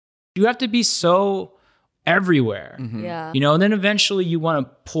you have to be so everywhere. Yeah. You know, and then eventually you want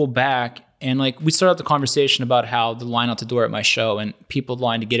to pull back. And like we started the conversation about how the line out the door at my show and people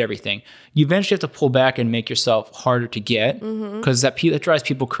line to get everything. You eventually have to pull back and make yourself harder to get because that drives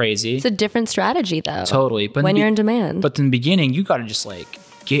people crazy. It's a different strategy though. Totally. But when you're in demand. But in the beginning, you got to just like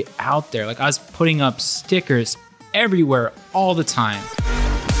get out there. Like I was putting up stickers everywhere all the time.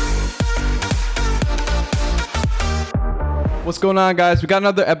 What's going on, guys? We got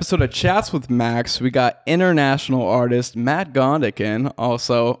another episode of Chats with Max. We got international artist Matt Gondik in,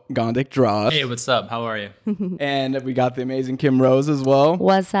 also Gondik Draws. Hey, what's up? How are you? And we got the amazing Kim Rose as well.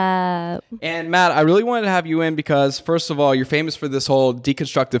 What's up? And Matt, I really wanted to have you in because, first of all, you're famous for this whole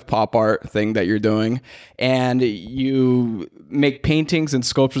deconstructive pop art thing that you're doing. And you make paintings and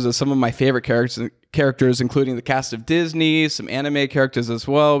sculptures of some of my favorite characters, including the cast of Disney, some anime characters as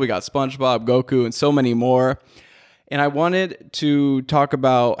well. We got SpongeBob, Goku, and so many more. And I wanted to talk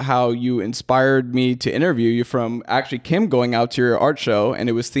about how you inspired me to interview you from actually Kim going out to your art show, and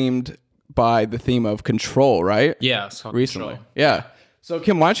it was themed by the theme of control, right? Yeah, it's called recently. Control. Yeah. So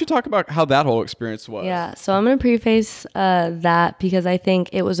Kim, why don't you talk about how that whole experience was? Yeah, so I'm going to preface that because I think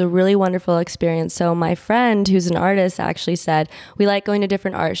it was a really wonderful experience. So my friend, who's an artist, actually said, we like going to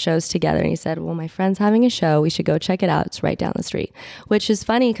different art shows together. And he said, well, my friend's having a show. We should go check it out. It's right down the street, which is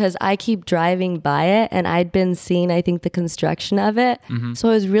funny because I keep driving by it and I'd been seeing, I think, the construction of it. So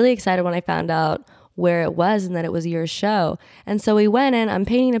I was really excited when I found out where it was and that it was your show. And so we went in, I'm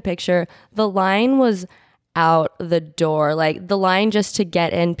painting a picture. The line was out the door, like the line just to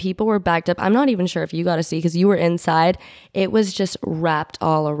get in, people were backed up. I'm not even sure if you got to see because you were inside. It was just wrapped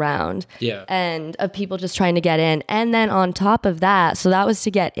all around, and of people just trying to get in. And then on top of that, so that was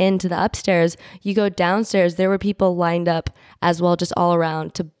to get into the upstairs. You go downstairs, there were people lined up as well, just all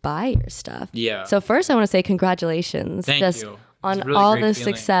around to buy your stuff. So first I want to say congratulations. Thank you. On really all great the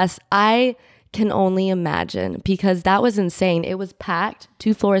feeling. success. I can only imagine because that was insane. It was packed,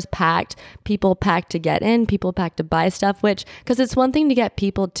 2 floors packed, people packed to get in, people packed to buy stuff, which, because it's one thing to get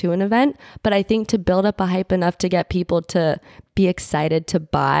people to an event, but I think to build up a hype enough to get people to be excited to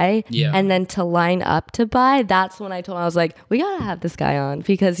buy and then to line up to buy, that's when I told him, I was like, we gotta have this guy on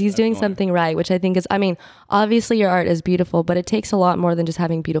because he's doing something right, which I think is, I mean, obviously your art is beautiful, but it takes a lot more than just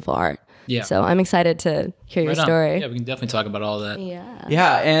having beautiful art. So I'm excited to hear your story. Yeah, we can definitely talk about all that.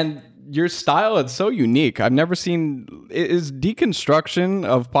 Yeah, and your style is so unique. I've never seen. Is deconstruction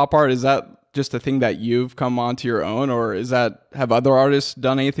of pop art, is that just a thing that you've come onto your own, or have other artists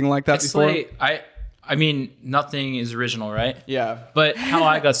done anything like that before? Like, I mean, nothing is original, right? Yeah. But how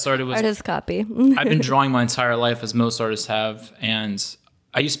I got started was Artist copy. I've been drawing my entire life, as most artists have, and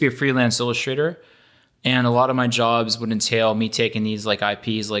I used to be a freelance illustrator, and a lot of my jobs would entail me taking these like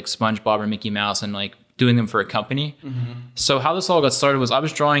IPs like SpongeBob or Mickey Mouse and like doing them for a company. So how this all got started was I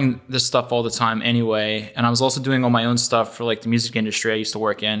was drawing this stuff all the time anyway, and I was also doing all my own stuff for like the music industry I used to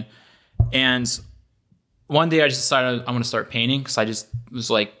work in. And one day I just decided I'm going to start painting because I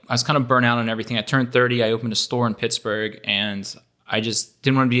was kind of burnt out on everything. I turned 30, I opened a store in Pittsburgh, and I just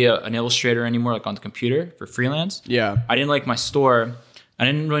didn't want to be an illustrator anymore, like on the computer for freelance. Yeah. I didn't like my store. I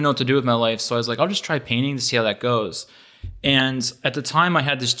didn't really know what to do with my life, so I was like, I'll just try painting to see how that goes. And at the time, I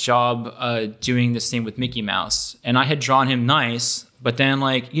had this job doing this thing with Mickey Mouse, and I had drawn him nice, but then,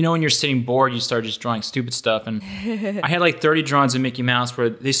 like, you know, when you're sitting bored, you start just drawing stupid stuff. And I had like 30 drawings of Mickey Mouse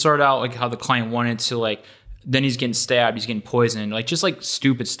where they started out like how the client wanted to, like, then he's getting stabbed, he's getting poisoned, like just like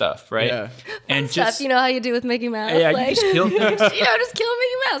stupid stuff, right? Yeah. And Stuff, just, you know how you do with Mickey Mouse? yeah, like, you just kill things. just kill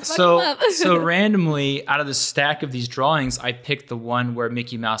Mickey Mouse. Fuck him up. So randomly, out of the stack of these drawings, I picked the one where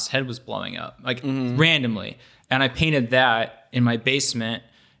Mickey Mouse's head was blowing up, like randomly. And I painted that in my basement.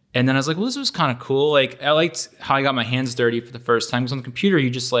 And then I was like, well, this was kind of cool. Like, I liked how I got my hands dirty for the first time. Because on the computer, you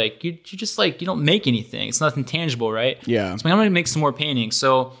don't make anything. It's nothing tangible, right? Yeah. So I'm going to make some more paintings.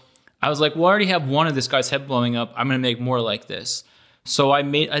 So I was like, well, I already have one of this guy's head blowing up. I'm going to make more like this. So I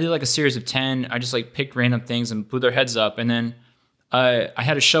did like a series of 10. I just like picked random things and blew their heads up. And then I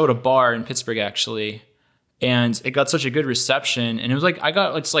had a show at a bar in Pittsburgh, actually. And it got such a good reception. And it was like, I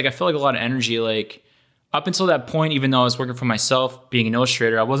felt like a lot of energy, like, up until that point, even though I was working for myself, being an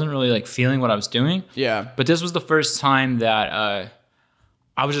illustrator, I wasn't really like feeling what I was doing. Yeah. But this was the first time that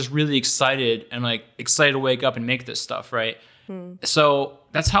I was just really excited to wake up and make this stuff, right? So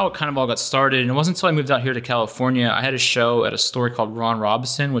that's how it kind of all got started. And it wasn't until I moved out here to California, I had a show at a store called Ron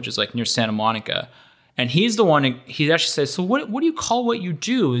Robinson, which is like near Santa Monica. And he's the one, he actually says, so what do you call what you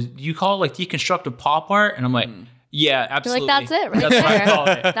do? Do you call it like deconstructive pop art? And I'm like, yeah, absolutely. You're like, that's it, right That's there. what I call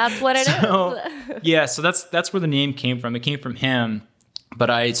it. That's what it is. Yeah, so that's where the name came from. It came from him. but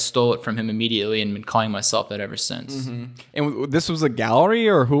I stole it from him immediately and been calling myself that ever since. And this was a gallery,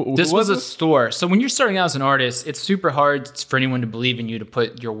 or who This was a this? store. So when you're starting out as an artist, it's super hard for anyone to believe in you to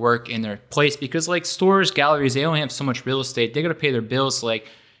put your work in their place, because like stores, galleries, they only have so much real estate. They got to pay their bills. So, like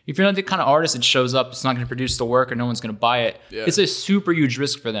if you're not the kind of artist that shows up, it's not going to produce the work or no one's going to buy it. Yeah. It's a super huge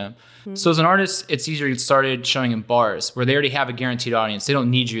risk for them. So as an artist, it's easier to get started showing in bars where they already have a guaranteed audience. They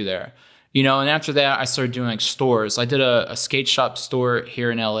don't need you there. You know, and after that, I started doing like stores. I did a skate shop store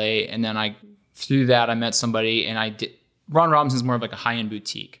here in LA, and then through that, I met somebody, and I did. Ron Robinson's more of like a high-end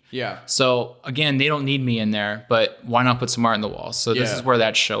boutique. Yeah. So again, they don't need me in there, but why not put some art in the wall? So this Yeah. is where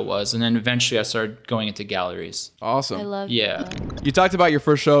that show was, and then eventually I started going into galleries. Awesome. I love Yeah. that. You talked about your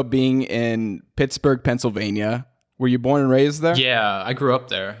first show being in Pittsburgh, Pennsylvania. Were you born and raised there? Yeah, I grew up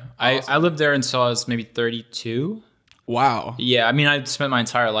there. I lived there until I was maybe 32. Wow. Yeah, I mean, I spent my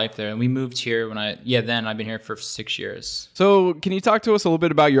entire life there, and we moved here then I've been here for 6 years. So, can you talk to us a little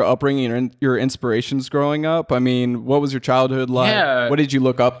bit about your upbringing and your inspirations growing up? I mean, what was your childhood like? Yeah. What did you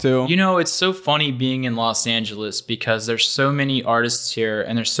look up to? You know, it's so funny being in Los Angeles because there's so many artists here,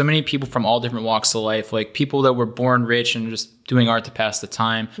 and there's so many people from all different walks of life, like people that were born rich and just doing art to pass the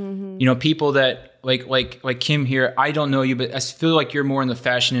time. You know, people that like Kim here, I don't know you, but I feel like you're more in the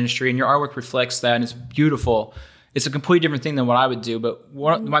fashion industry, and your artwork reflects that, and it's beautiful. It's a completely different thing than what I would do. But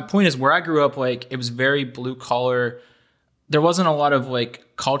my point is, where I grew up, like it was very blue collar. There wasn't a lot of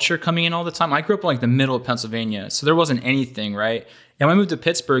like culture coming in all the time. I grew up in like the middle of Pennsylvania, so there wasn't anything, right? And when I moved to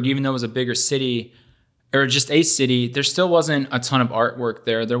Pittsburgh, even though it was a bigger city or just a city, there still wasn't a ton of artwork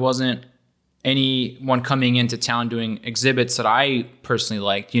there. There wasn't anyone coming into town doing exhibits that I personally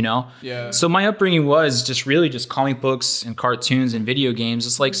liked, you know? Yeah. So my upbringing was just really just comic books and cartoons and video games.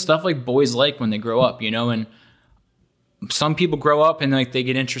 It's like stuff like boys like when they grow up, you know? And some people grow up and like they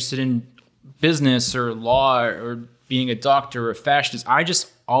get interested in business or law or being a doctor or a fashionist. I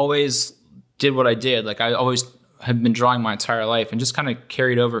just always did what I did. Like I always have been drawing my entire life and just kind of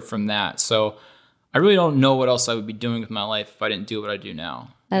carried over from that. So I really don't know what else I would be doing with my life if I didn't do what I do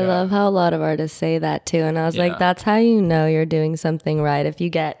now. I love how a lot of artists say that too. And I was Yeah. like, that's how you know you're doing something right. If you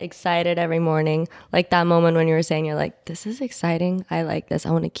get excited every morning, like that moment when you were saying, you're like, this is exciting. I like this.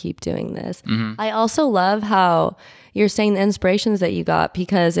 I want to keep doing this. I also love how you're saying the inspirations that you got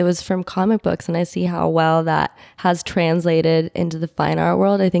because it was from comic books. And I see how well that has translated into the fine art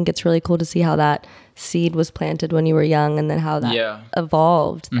world. I think it's really cool to see how that seed was planted when you were young and then how that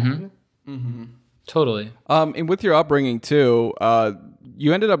evolved. Then. Totally. And with your upbringing too,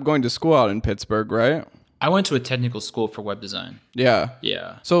 you ended up going to school out in Pittsburgh, right? I went to a technical school for web design. Yeah.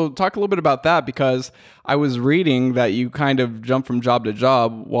 Yeah. So talk a little bit about that because I was reading that you kind of jumped from job to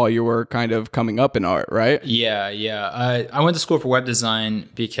job while you were kind of coming up in art, right? Yeah. I went to school for web design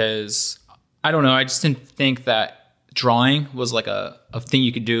because, I don't know, I just didn't think that drawing was like a thing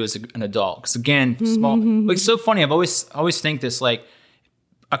you could do as an adult. Because again, small, like so funny, I've always think this, like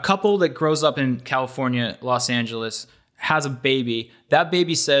a couple that grows up in California, Los Angeles, has a baby. That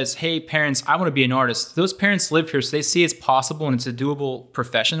baby says, hey, parents, I want to be an artist. Those parents live here, so they see it's possible and it's a doable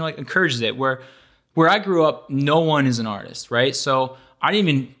profession. Like encourages it. Where I grew up, no one is an artist, right? So I didn't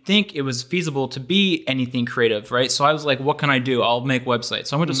even think it was feasible to be anything creative, right? So I was like, what can I do? I'll make websites.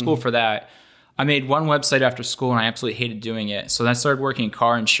 So I went to school for that. I made one website after school and I absolutely hated doing it. So then I started working in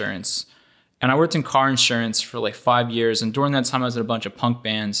car insurance. And I worked in car insurance for like 5 years. And during that time, I was in a bunch of punk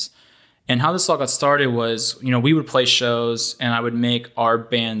bands. And how this all got started was, you know, we would play shows and I would make our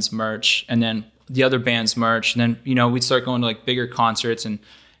band's merch and then the other band's merch. And then, you know, we'd start going to like bigger concerts and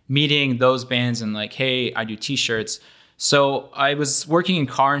meeting those bands and like, hey, I do t-shirts. So I was working in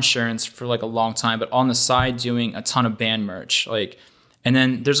car insurance for like a long time, but on the side doing a ton of band merch. Like, and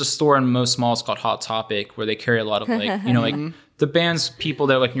then there's a store in most malls called Hot Topic where they carry a lot of like, you know, like the bands people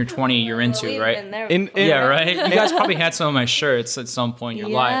that like when you're 20 you're into, right? Yeah, right. You guys probably had some of my shirts at some point in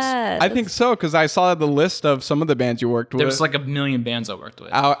your lives. I think so because I saw the list of some of the bands you worked with. There was like a million bands I worked with.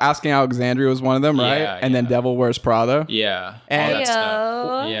 Asking Alexandria was one of them, right? Yeah, and then yeah. Devil Wears Prada. Yeah, And- all that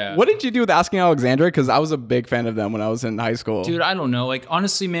stuff. Yeah. What did you do with Asking Alexandria? Because I was a big fan of them when I was in high school. Dude, I don't know. Like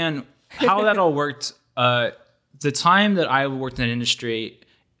honestly, man, how that all worked. The time that I worked in that industry,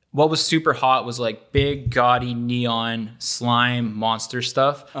 what was super hot was like big, gaudy, neon, slime, monster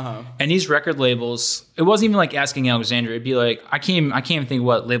stuff. And these record labels, it wasn't even like Asking Alexandria. It'd be like, I can't even think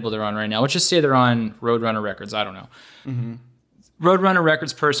what label they're on right now. Let's just say they're on Roadrunner Records. I don't know. Roadrunner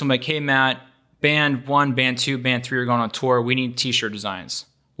Records person, like, hey, Matt, band 1, band 2, band 3 are going on tour. We need t-shirt designs.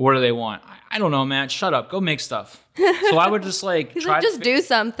 What do they want? I don't know, Matt. Shut up. Go make stuff. So I would just like He's try like, to just do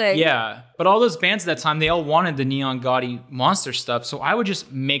something. Yeah, but all those bands at that time, they all wanted the neon gaudy monster stuff. So I would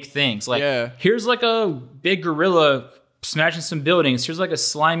just make things like, Yeah. here's like a big gorilla smashing some buildings. Here's like a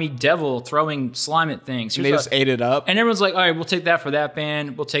slimy devil throwing slime at things. And they just ate it up. And everyone's like, all right, we'll take that for that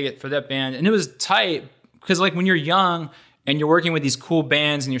band. We'll take it for that band. And it was tight because like when you're young and you're working with these cool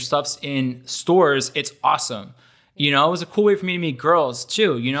bands and your stuff's in stores, it's awesome. You know, it was a cool way for me to meet girls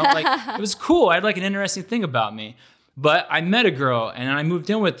too. You know, like it was cool. I had like an interesting thing about me. But I met a girl and I moved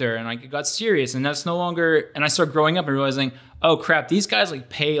in with her and I got serious, and that's no longer, and I started growing up and realizing, oh crap, these guys like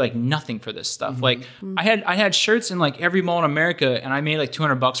pay like nothing for this stuff. Like I had shirts in like every mall in America and I made like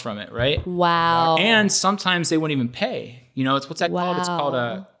 $200 from it, right? Wow. And sometimes they wouldn't even pay. You know, it's what's that called? It's called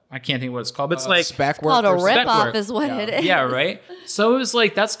a, I can't think of what it's called, but it's like spec called a work. spec ripoff work. is what it is. Yeah, right. So it was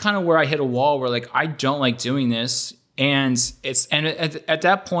like that's kind of where I hit a wall where like I don't like doing this. And at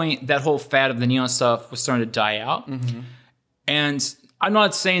that point, that whole fad of the neon stuff was starting to die out. And I'm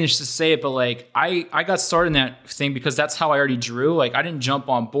not saying this to say it, but like I got started in that thing because that's how I already drew. Like I didn't jump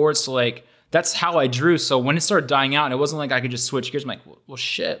on board, so like that's how I drew. So when it started dying out, it wasn't like I could just switch gears. I'm like, well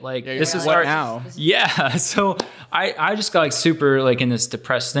shit, like this is what hard now. Yeah. So I just got like super like in this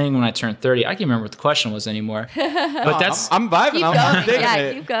depressed thing when I turned 30. I can't remember what the question was anymore. But that's I'm vibing. Keep I'm going. digging Yeah,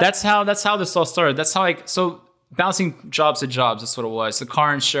 it. keep going. that's how this all started. That's how so bouncing jobs to jobs, that's what it was. The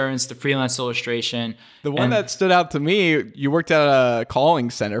car insurance, the freelance illustration. The one and that stood out to me, you worked at a calling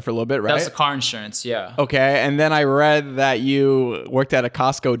center for a little bit, right? That's the car insurance, yeah. Okay, and then I read that you worked at a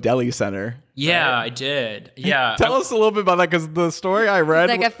Costco deli center. Yeah, I did. Yeah. Tell us a little bit about that, because the story I read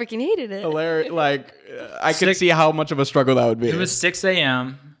Like I freaking hated it. hilarious. Like I could see how much of a struggle that would be. It was 6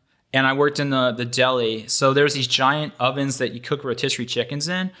 a.m. and I worked in the deli. So there's these giant ovens that you cook rotisserie chickens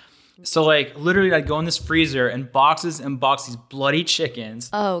in. So like literally I'd go in this freezer and boxes and boxes these bloody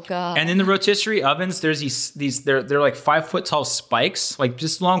chickens. Oh god. And in the rotisserie ovens, there's these they're like 5 foot tall spikes, like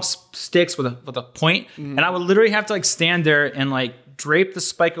just long sticks with a point. And I would literally have to like stand there and like drape the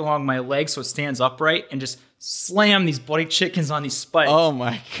spike along my leg so it stands upright and just slam these bloody chickens on these spikes. Oh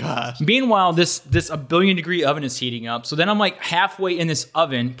my gosh. Meanwhile, this a billion degree oven is heating up. So then I'm like halfway in this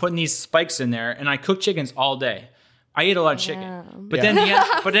oven, putting these spikes in there, and I cook chickens all day. I ate a lot of chicken. But then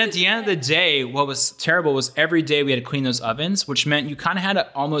at the end of the day, what was terrible was every day we had to clean those ovens, which meant you kind of had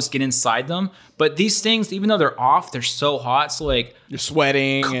to almost get inside them. But these things, even though they're off, they're so hot. So like You're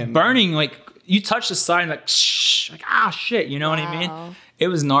sweating and burning, like you touch the side and like, shh, like, ah, shit. You know what I mean? It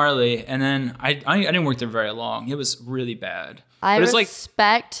was gnarly. And then I didn't work there very long. It was really bad. I but it's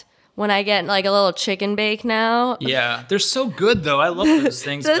respect when I get like a little chicken bake now. Yeah, they're so good though. I love those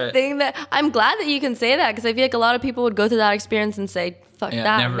things. The thing that I'm glad that you can say that, because I feel like a lot of people would go through that experience and say, "Fuck that,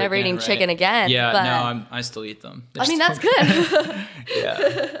 I'm never again, eating right? chicken again." Yeah, but, no, I still eat them. They're I mean, still that's good.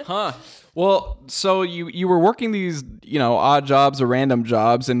 Yeah. Huh. Well, so you were working these, odd jobs or random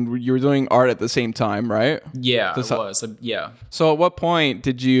jobs, and you were doing art at the same time, right? Yeah, This- it was. Yeah. So at what point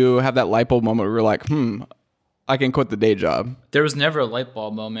did you have that light bulb moment where you were like, I can quit the day job? There was never a light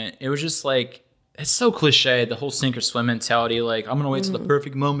bulb moment. It was just like, it's so cliche, the whole sink or swim mentality. Like, I'm going to wait till the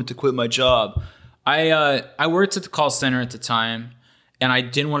perfect moment to quit my job. I worked at the call center at the time, and I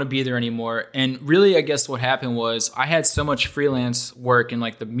didn't want to be there anymore. And really, I guess what happened was I had so much freelance work in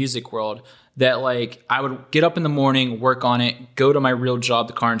like the music world that like I would get up in the morning, work on it, go to my real job,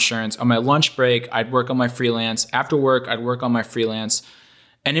 the car insurance. On my lunch break, I'd work on my freelance. After work, I'd work on my freelance.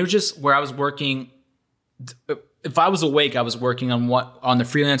 And it was just where I was working. If I was awake, I was working on the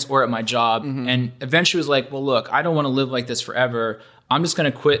freelance or at my job. And eventually it was like, well, look, I don't want to live like this forever. I'm just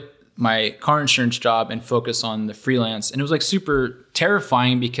going to quit my car insurance job and focus on the freelance. And it was like super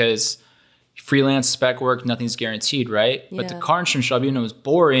terrifying because freelance spec work, nothing's guaranteed, right? But the Yeah. car insurance job, even though it was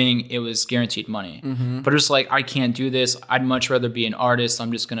boring, it was guaranteed money. But it's like, I can't do this. I'd much rather be an artist.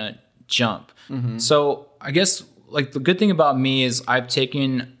 I'm just going to jump. So I guess like the good thing about me is I've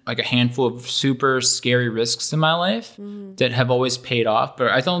taken like a handful of super scary risks in my life that have always paid off.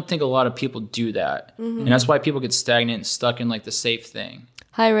 But I don't think a lot of people do that. And that's why people get stagnant and stuck in like the safe thing.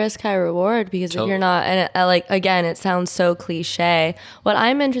 High risk, high reward, because if you're not, and like, again, it sounds so cliche. What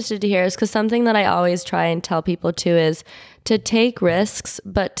I'm interested to hear is, because something that I always try and tell people too is to take risks,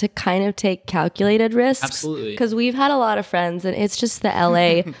 but to kind of take calculated risks. Absolutely. Because we've had a lot of friends, and it's just the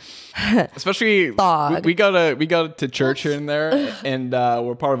LA. Especially Fog. we go to church here and there, and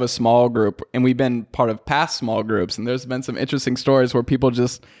we're part of a small group, and we've been part of past small groups, and there's been some interesting stories where people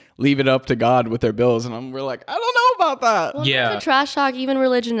just leave it up to God with their bills, and we're like, I don't know about that. Well, Yeah. not to trash talk, even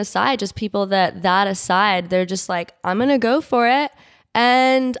religion aside, just people that aside, they're just like, I'm gonna go for it,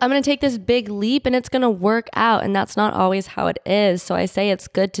 and I'm gonna take this big leap, and it's gonna work out, and that's not always how it is. So I say it's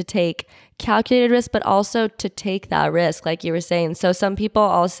good to take calculated risk, but also to take that risk, like you were saying. So some people,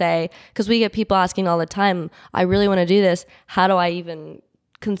 I'll say, because we get people asking all the time, I really want to do this. How do I even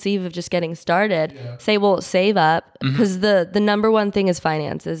conceive of just getting started, say, well, save up, because the number one thing is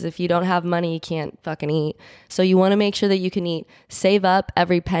finances. If you don't have money, you can't fucking eat. So you want to make sure that you can eat. Save up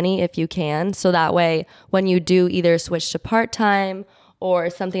every penny if you can, so that way when you do either switch to part-time or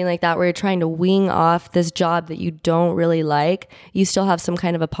something like that, where you're trying to wean off this job that you don't really like, you still have some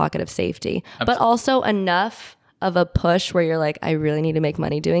kind of a pocket of safety. Absolutely. But also enough of a push where you're like, I really need to make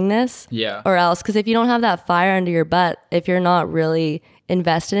money doing this. Yeah. Or else, because if you don't have that fire under your butt, if you're not really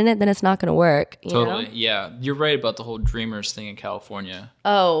invested in it, then it's not going to work. Totally. You know? Yeah. You're right about the whole dreamers thing in California.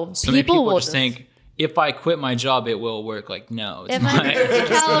 Oh, so many people just think, if I quit my job, it will work. Like, no, it's not.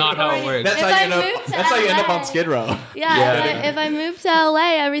 It's not how it works. That's how you end up on Skid Row. Yeah. If I move to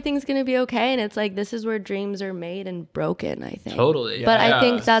LA, everything's going to be okay. And it's like, this is where dreams are made and broken, I think. Totally. But I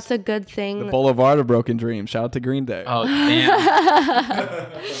think that's a good thing. The Boulevard of Broken Dreams. Shout out to Green Day. Oh, damn.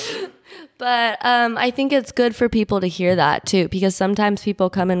 But I think it's good for people to hear that too, because sometimes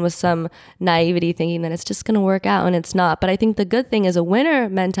people come in with some naivety thinking that it's just going to work out, and it's not. But I think the good thing is a winner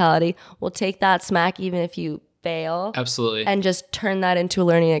mentality will take that smack even if you fail. Absolutely. And just turn that into a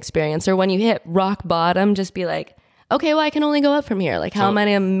learning experience. Or when you hit rock bottom, just be like, okay, well, I can only go up from here. Like, how am I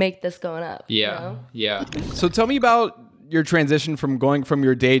going to make this going up? Yeah. You know? Yeah. So tell me about your transition from going from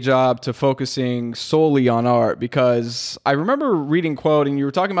your day job to focusing solely on art, because I remember reading quote and you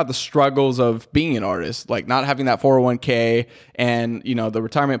were talking about the struggles of being an artist, like not having that 401k and, you know, the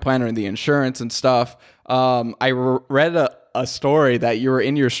retirement planner and the insurance and stuff. I read a story that you were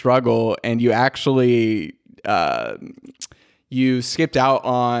in your struggle and you actually you skipped out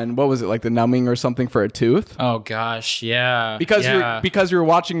on, what was it, like the numbing or something for a tooth? Oh gosh, yeah. Because you're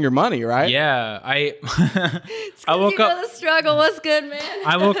watching your money, right? Yeah. I woke up. The struggle was good, man.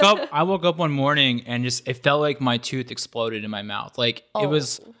 I woke up one morning and just it felt like my tooth exploded in my mouth. Like it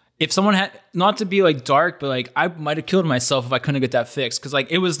was, if someone had, not to be like dark, but like I might have killed myself if I couldn't get that fixed, because like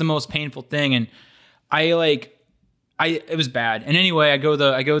it was the most painful thing, and it was bad. And anyway, I go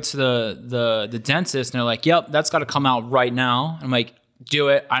to the dentist and they're like, yep, that's got to come out right now. I'm like, do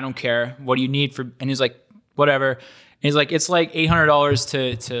it. I don't care. What do you need for, and he's like, whatever. And he's like, it's like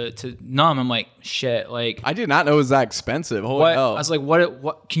 $800 to numb. I'm like, shit. Like, I did not know it was that expensive. Holy hell. I was like,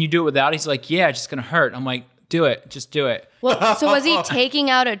 what can you do it without? He's like, yeah, it's just going to hurt. I'm like, do it. Just do it. Well, so was he taking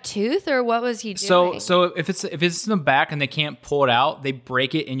out a tooth or what was he doing? So if it's in the back and they can't pull it out, they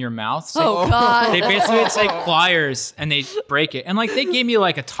break it in your mouth. So oh God! They basically, it's like pliers and they break it. And like they gave me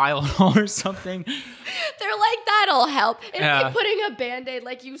like a Tylenol or something. They're like, that'll help. It's like putting a Band-Aid,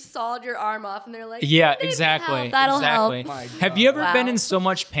 like you sawed your arm off and they're like, yeah, exactly. That'll help. Have you ever been in so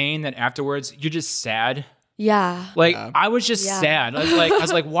much pain that afterwards you're just sad? Yeah. Like I was just sad. I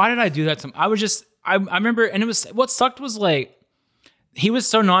was like, why did I do that to him? I remember, and it was, what sucked was like, he was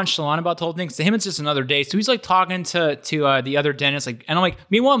so nonchalant about the whole thing. To him, it's just another day. So he's like talking to the other dentist, like, and I'm like,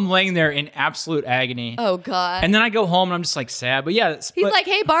 meanwhile, I'm laying there in absolute agony. Oh God. And then I go home and I'm just like sad. But yeah. He's like,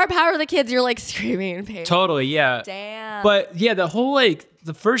 hey Barb, how are the kids? You're like screaming in pain. Totally. Yeah. Damn. But yeah, the whole, like,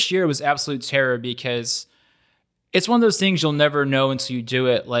 the first year was absolute terror because it's one of those things you'll never know until you do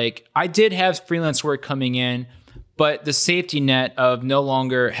it. Like, I did have freelance work coming in, but the safety net of no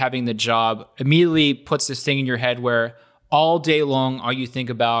longer having the job immediately puts this thing in your head where all day long, all you think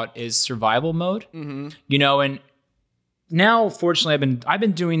about is survival mode, you know? And now, fortunately, I've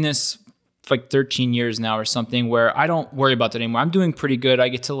been doing this for like 13 years now or something, where I don't worry about that anymore. I'm doing pretty good. I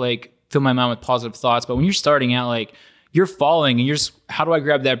get to like fill my mind with positive thoughts. But when you're starting out, like, you're falling and you're just, how do I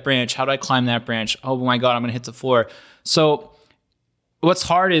grab that branch? How do I climb that branch? Oh my God, I'm going to hit the floor. So what's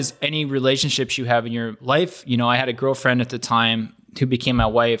hard is any relationships you have in your life. You know, I had a girlfriend at the time who became my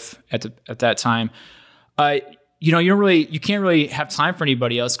wife at that time. You know, you can't really have time for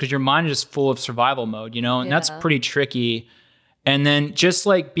anybody else because your mind is just full of survival mode, you know, and that's pretty tricky. And then just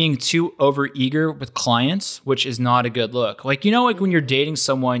like being too overeager with clients, which is not a good look. Like, you know, like when you're dating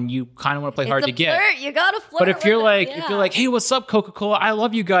someone, you kind of want to play hard to get. You gotta flirt. But if you're like, hey, what's up, Coca-Cola? I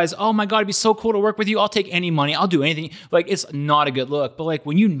love you guys. Oh my God, it'd be so cool to work with you. I'll take any money. I'll do anything. Like, it's not a good look. But like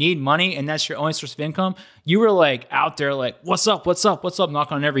when you need money and that's your only source of income, you were like out there like, what's up,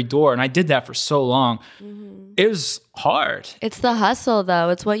 knocking on every door. And I did that for so long. It was hard. It's the hustle though.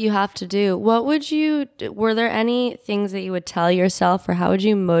 It's what you have to do. Were there any things that you would tell yourself, or how would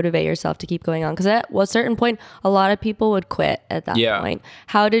you motivate yourself to keep going on? Because at a certain point, a lot of people would quit at that point.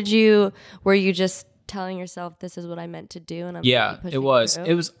 Were you just telling yourself, this is what I meant to do? And it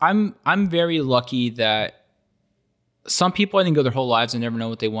was. I'm very lucky that some people, I think, go their whole lives and never know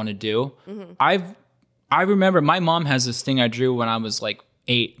what they want to do. I remember my mom has this thing I drew when I was like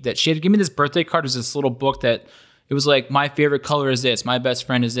 8 that she had to give me this birthday card. It was this little book that it it was like, my favorite color is this, my best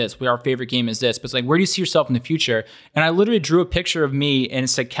friend is this, our favorite game is this. But it's like, where do you see yourself in the future? And I literally drew a picture of me and it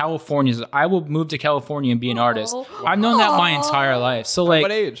said California. I will move to California and be an artist. I've known that my entire life. So like,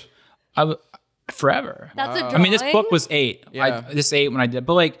 What age? Forever. That's a I mean, this drawing? book was 8. Yeah. This 8 when I did,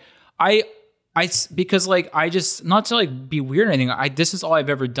 but like, because like, I just, not to like be weird or anything, this is all I've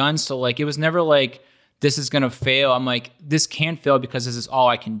ever done. So like, it was never like, this is going to fail. I'm like, this can fail because this is all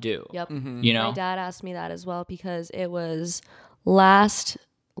I can do. Yep. You know? My dad asked me that as well because it was last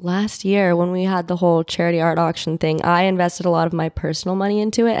year when we had the whole charity art auction thing. I invested a lot of my personal money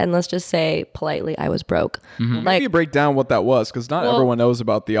into it, and let's just say politely, I was broke. Maybe break down what that was, because not everyone knows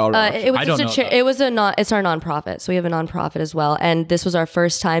about the auto auction. It was I just don't know that. it was it's our nonprofit, so we have a nonprofit as well. And this was our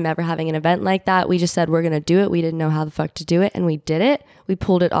first time ever having an event like that. We just said we're gonna do it. We didn't know how the fuck to do it, and we did it. We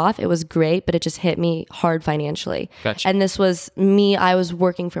pulled it off. It was great, but it just hit me hard financially. Gotcha. And this was me. I was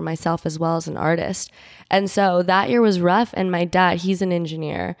working for myself as well as an artist, and so that year was rough. And my dad, he's an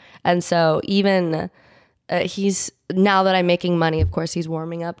engineer, and so even. He's now that I'm making money, of course, he's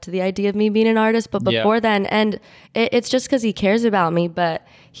warming up to the idea of me being an artist. But before then, and it's just because he cares about me. But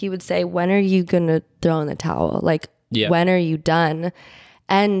he would say, "When are you gonna throw in the towel? Like, when are you done?"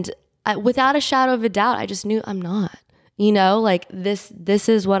 And without a shadow of a doubt, I just knew I'm not. You know, like this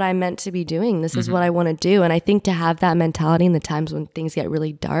is what I'm meant to be doing. This is what I want to do. And I think to have that mentality in the times when things get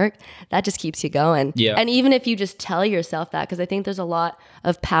really dark, that just keeps you going. Yeah. And even if you just tell yourself that, because I think there's a lot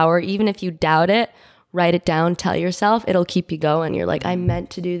of power, even if you doubt it. Write it down, tell yourself, it'll keep you going. You're like, I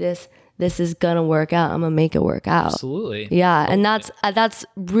meant to do this. This is gonna work out. I'm gonna make it work out. Absolutely. Yeah, and that's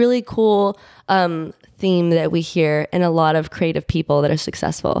really cool theme that we hear in a lot of creative people that are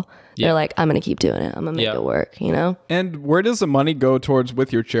successful. They're like, I'm gonna keep doing it. I'm gonna make it work. You know. And where does the money go towards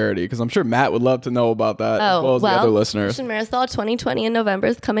with your charity? Because I'm sure Matt would love to know about that, as well as the other listeners. Ocean Marathon 2020 in November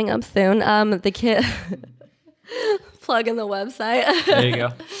is coming up soon. The kid. Plug in the website. There you go.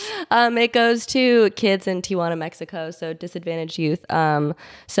 It goes to kids in Tijuana, Mexico, so disadvantaged youth.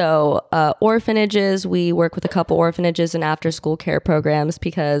 Orphanages, we work with a couple orphanages and after school care programs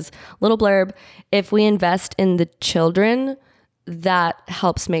because, little blurb, if we invest in the children, that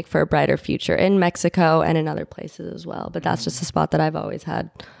helps make for a brighter future in Mexico and in other places as well. But that's just a spot that I've always had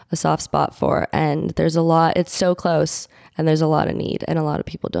a soft spot for. And there's a lot, it's so close and there's a lot of need and a lot of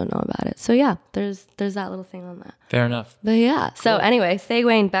people don't know about it. So yeah, there's that little thing on that. Fair enough. But yeah, so anyway,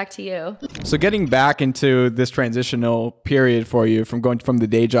 segueing back to you. So getting back into this transitional period for you from going from the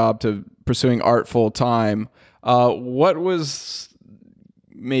day job to pursuing art full time, what was,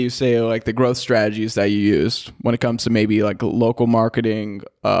 may you say, like the growth strategies that you used when it comes to maybe like local marketing,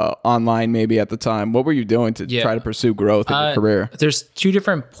 online maybe at the time? What were you doing to try to pursue growth in your career? There's two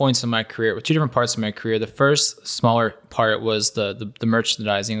different points in my career, two different parts of my career. The first smaller part was the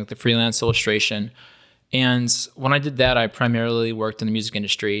merchandising, like the freelance illustration. And when I did that, I primarily worked in the music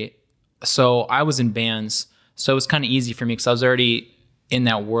industry. So I was in bands. So it was kind of easy for me because I was already in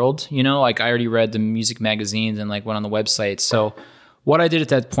that world, you know, like I already read the music magazines and like went on the website. So what I did at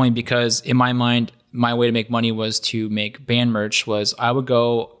that point, because in my mind, my way to make money was to make band merch, was I would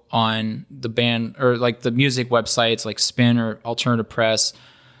go on the band or like the music websites like Spin or Alternative Press,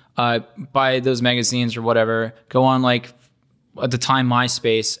 buy those magazines or whatever, go on like at the time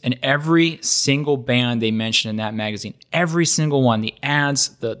MySpace, and every single band they mentioned in that magazine, every single one, the ads,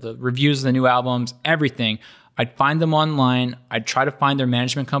 the reviews of the new albums, everything, I'd find them online. I'd try to find their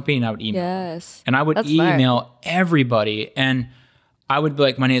management company and I would email. Yes. And I would email everybody. And I would be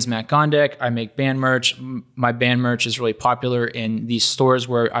like, my name is Matt Gondek. I make band merch. My band merch is really popular in these stores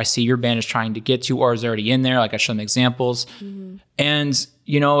where I see your band is trying to get to or is already in there. Like I show them examples. Mm-hmm. And,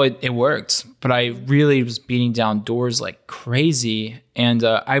 you know, it worked. But I really was beating down doors like crazy. And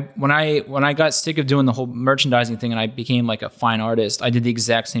when I got sick of doing the whole merchandising thing and I became like a fine artist, I did the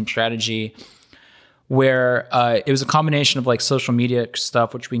exact same strategy where it was a combination of like social media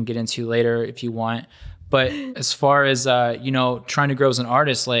stuff, which we can get into later if you want. But as far as, you know, trying to grow as an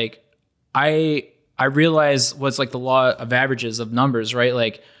artist, like I realized what's like the law of averages of numbers, right?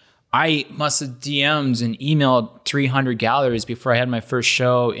 Like I must have DM'd and emailed 300 galleries before I had my first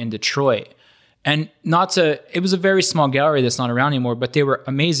show in Detroit. And it was a very small gallery that's not around anymore, but they were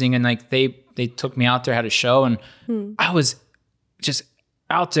amazing. And like they took me out there, had a show, and I was just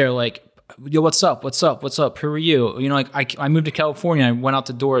out there like, yo, what's up? Who are you? You know, like I moved to California. I went out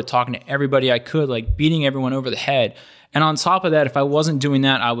the door talking to everybody I could, like beating everyone over the head. And on top of that, if I wasn't doing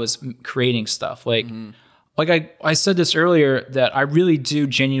that, I was creating stuff. Like I said this earlier, that I really do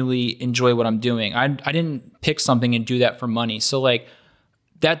genuinely enjoy what I'm doing. I didn't pick something and do that for money. So like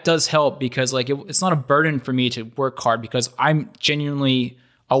that does help because like it's not a burden for me to work hard because I'm genuinely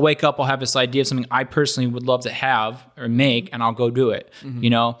I'll wake up, I'll have this idea of something I personally would love to have or make, and I'll go do it, you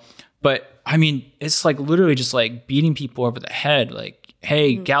know? But I mean, it's like literally just like beating people over the head. Like,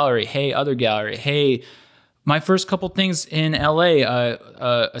 hey, gallery, hey, other gallery, hey, my first couple things in LA,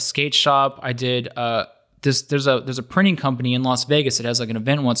 a skate shop. I did, there's a printing company in Las Vegas that has like an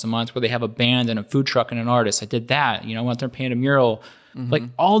event once a month where they have a band and a food truck and an artist. I did that, you know, went there and painted a mural, like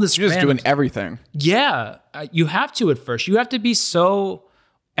all this. You're just doing everything. Yeah. You have to at first. You have to be so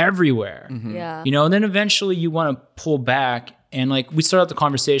everywhere, Yeah. you know, and then eventually you want to pull back. And like we started the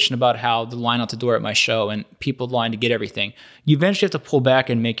conversation about how the line out the door at my show and people line to get everything. You eventually have to pull back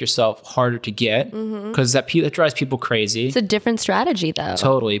and make yourself harder to get because that drives people crazy. It's a different strategy though.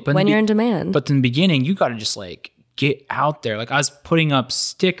 Totally. But when you're in demand. But in the beginning, you got to just like get out there. Like I was putting up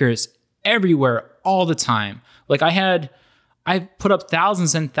stickers everywhere all the time. Like I put up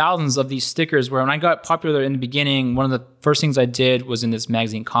thousands and thousands of these stickers where when I got popular in the beginning, one of the first things I did was in this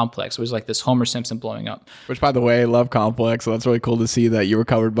magazine Complex. It was like this Homer Simpson blowing up. Which, by the way, I love Complex. So that's really cool to see that you were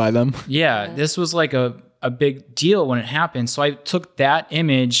covered by them. Yeah, this was like a big deal when it happened. So I took that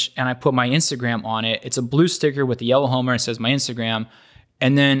image and I put my Instagram on it. It's a blue sticker with the yellow Homer. It says my Instagram.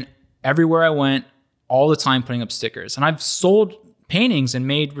 And then everywhere I went, all the time putting up stickers. And I've sold paintings and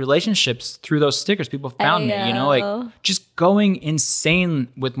made relationships through those stickers. People found me, you know, like just going insane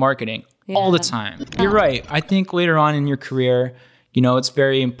with marketing all the time. You're right. I think later on in your career, you know, it's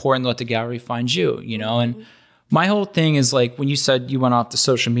very important to let the gallery find you, you know, and my whole thing is like, when you said you went off the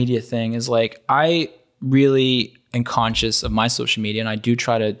social media thing is like, I really am conscious of my social media and I do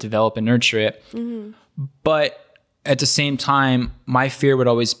try to develop and nurture it. But at the same time, my fear would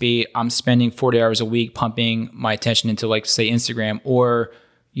always be I'm spending 40 hours a week pumping my attention into like, say, Instagram or,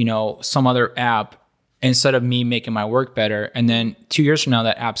 you know, some other app instead of me making my work better. And then 2 years from now,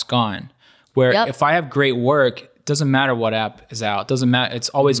 that app's gone. Where if I have great work, it doesn't matter what app is out. It doesn't matter. It's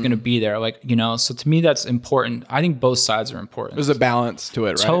always going to be there. Like, you know, so to me, that's important. I think both sides are important. There's a balance to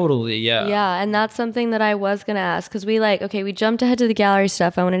it, right? Totally, yeah. Yeah, and that's something that I was going to ask because we jumped ahead to the gallery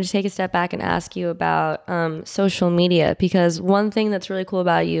stuff. I wanted to take a step back and ask you about social media because one thing that's really cool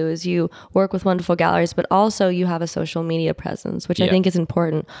about you is you work with wonderful galleries, but also you have a social media presence, which I think is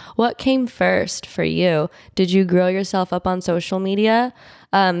important. What came first for you? Did you grow yourself up on social media?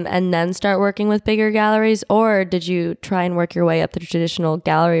 And then start working with bigger galleries? Or did you try and work your way up the traditional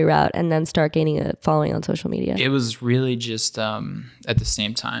gallery route and then start gaining a following on social media? It was really just at the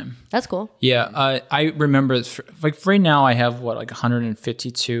same time. That's cool. Yeah. I remember, like right now I have like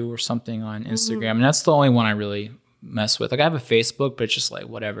 152 or something on Instagram. And that's the only one I really mess with. Like I have a Facebook, but it's just like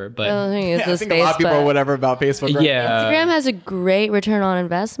whatever. But I think a lot of people are whatever about Facebook. Right? Yeah. Instagram has a great return on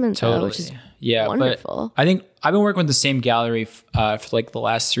investment, Totally. though, which is yeah, wonderful. But I think I've been working with the same gallery for like the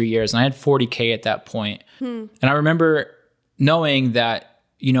last 3 years, and I had 40K at that point. And I remember knowing that,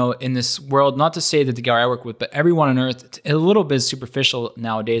 you know, in this world, not to say that the gallery I work with, but everyone on earth, it's a little bit superficial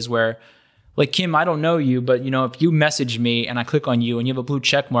nowadays where, like, Kim, I don't know you, but, you know, if you message me and I click on you and you have a blue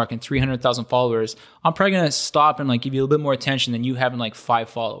check mark and 300,000 followers, I'm probably going to stop and, like, give you a little bit more attention than you having, like, 5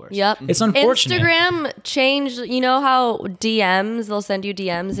 followers. Yep. It's unfortunate. Instagram changed, you know how DMs, they'll send you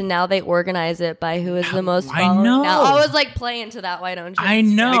DMs and now they organize it by who is the most followers. I know. Now, I was like, play into that, why don't you? I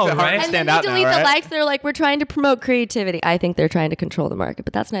know, Makes it hard to right? And stand then out you now, delete the right? likes. They're like, we're trying to promote creativity. I think they're trying to control the market,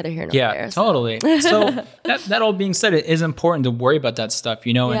 but that's neither here nor Yeah, there. So. totally. So that all being said, it is important to worry about that stuff,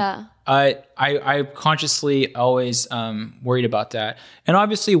 you know? Yeah. And I consciously always worried about that. And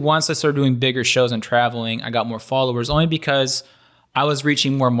obviously, once I started doing bigger shows and traveling, I got more followers only because I was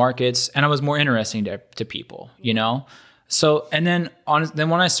reaching more markets and I was more interesting to people, you know? So, and then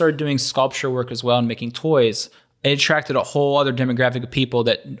when I started doing sculpture work as well and making toys, it attracted a whole other demographic of people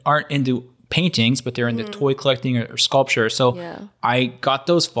that aren't into paintings, but they're into toy collecting or sculpture. So I got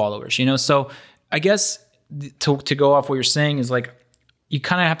those followers, you know? So I guess to go off what you're saying is like, you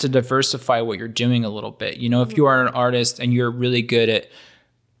kind of have to diversify what you're doing a little bit. You know, if you are an artist and you're really good at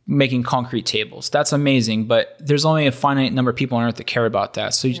making concrete tables, that's amazing, but there's only a finite number of people on earth that care about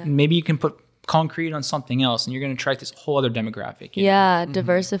that. So maybe you can put concrete on something else and you're going to attract this whole other demographic. Yeah,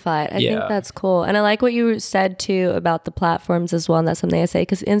 diversify it. I think that's cool. And I like what you said too about the platforms as well. And that's something I say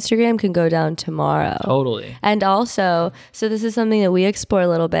because Instagram can go down tomorrow. Totally. And also, so this is something that we explore a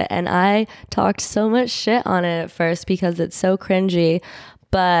little bit. And I talked so much shit on it at first because it's so cringy.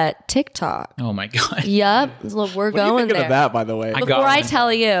 but TikTok. Oh my God. Yep, look, we're What do you going think there. of that, by the way? got Before I one.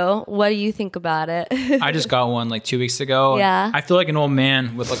 tell you, what do you think about it? I just got one like 2 weeks ago. Yeah. I feel like an old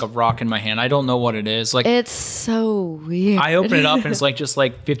man with like a rock in my hand. I don't know what it is. Like It's so weird. I open it up and it's like just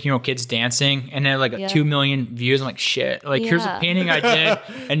like 15-year-old kids dancing and then like Yeah. 2 million views. I'm like, shit. Like here's a Yeah. painting I did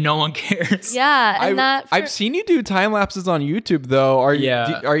and no one cares. Yeah, and I've seen you do time lapses on YouTube though. Are you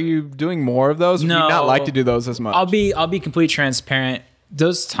Yeah. are you doing more of those? Or do you not No. like to do those as much? I'll be completely transparent.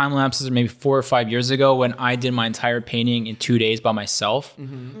 Those time lapses are maybe 4 or 5 years ago when I did my entire painting in 2 days by myself.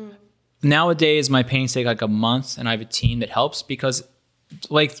 Nowadays, my paintings take like a month, and I have a team that helps because,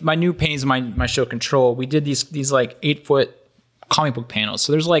 like my new paintings, my show Control, we did these like 8-foot comic book panels.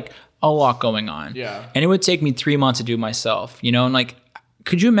 So there's like a lot going on. Yeah. And it would take me 3 months to do myself, you know, and like.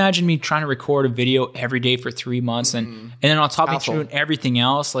 Could you imagine me trying to record a video every day for 3 months and then on top of Hassle. doing everything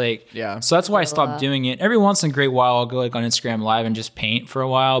else? Like, Yeah. So that's why I stopped doing it. Every once in a great while, I'll go like on Instagram Live and just paint for a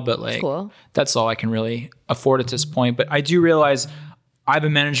while. But like, cool. that's all I can really afford at this point. But I do realize I have a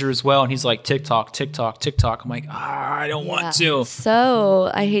manager as well. And he's like, TikTok, TikTok, TikTok. I'm like, I don't want to. So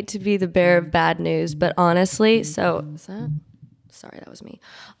I hate to be the bearer of bad news, but honestly, is that? Sorry, that was me.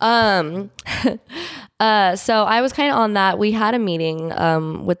 So I was kind of on that. We had a meeting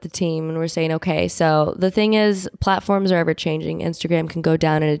with the team and we're saying, okay, so the thing is platforms are ever changing. Instagram can go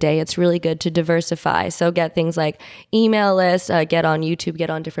down in a day. It's really good to diversify. So get things like email lists, get on YouTube, get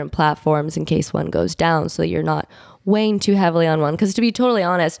on different platforms in case one goes down so you're not weighing too heavily on one. Because to be totally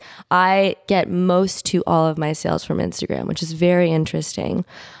honest, I get most to all of my sales from Instagram, which is very interesting.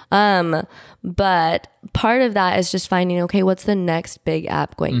 But part of that is just finding, okay, what's the next big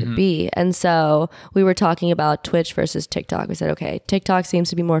app going to be? And so we were talking about Twitch versus TikTok. We said, okay, TikTok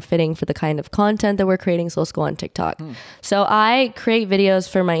seems to be more fitting for the kind of content that we're creating. So let's go on TikTok. So I create videos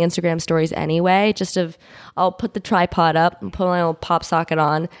for my Instagram stories anyway, I'll put the tripod up and put my little pop socket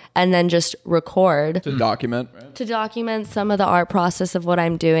on and then just record to document, right? to document some of the art process of what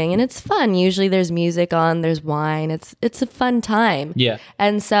I'm doing. And it's fun. Usually there's music on, there's wine. It's a fun time. Yeah.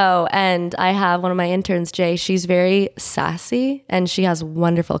 And I have one of my interns, Jay, she's very sassy and she has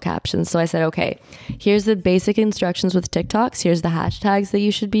wonderful captions. So I said, okay, here's the basic instructions with TikToks. Here's the hashtags that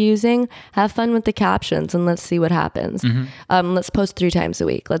you should be using. Have fun with the captions and let's see what happens. Let's post 3 times a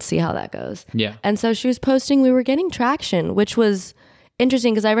week. Let's see how that goes. Yeah. And so she was posting, we were getting traction, which was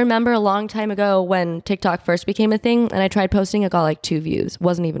interesting because I remember a long time ago when TikTok first became a thing and I tried posting, it got like 2 views.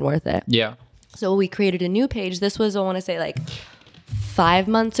 Wasn't even worth it. Yeah. So we created a new page. This was, I want to say like 5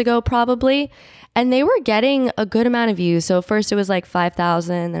 months ago probably. And they were getting a good amount of views. So first it was like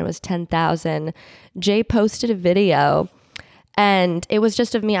 5,000, then it was 10,000. Jay posted a video and it was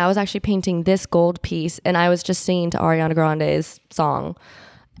just of me. I was actually painting this gold piece and I was just singing to Ariana Grande's song.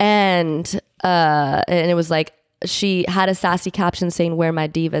 And it was like, she had a sassy caption saying where my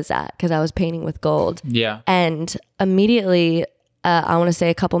diva's at because I was painting with gold. Yeah. And immediately, I want to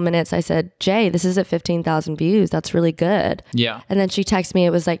say a couple minutes, I said, Jay, this is at 15,000 views. That's really good. Yeah. And then she texted me, it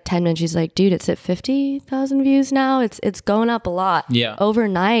was like 10 minutes. She's like, dude, it's at 50,000 views now. It's going up a lot. Yeah.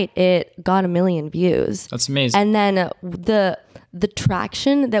 Overnight, it got 1 million views. That's amazing. And then the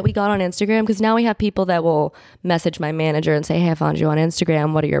traction that we got on Instagram, because now we have people that will message my manager and say, hey, I found you on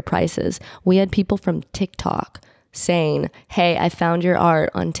Instagram. What are your prices? We had people from TikTok saying, hey, I found your art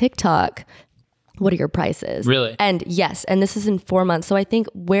on TikTok. What are your prices? Really? And yes, and this is in 4 months. So I think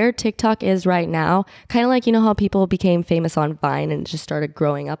where TikTok is right now, kind of like, you know how people became famous on Vine and just started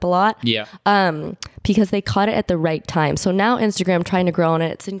growing up a lot? Yeah. Because they caught it at the right time. So now Instagram trying to grow on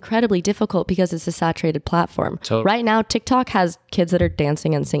it, it's incredibly difficult because it's a saturated platform. Totally. Right now, TikTok has kids that are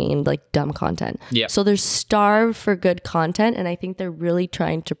dancing and singing like dumb content. Yeah. So they're starved for good content, and I think they're really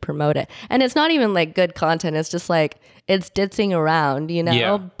trying to promote it. And it's not even like good content. It's just like, it's ditzing around, you know?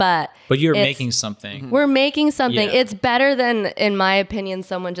 Yeah. But But you're it's- making something. we're making something. Yeah. It's better than, in my opinion,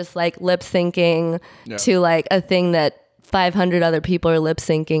 someone just like lip syncing to like a thing that 500 other people are lip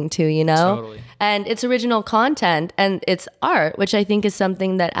syncing to, you know? Totally. And it's original content and it's art, which I think is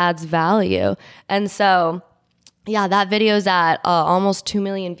something that adds value. And so, yeah, that video's at almost 2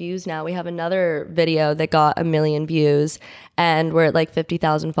 million views now. We have another video that got 1 million views and we're at like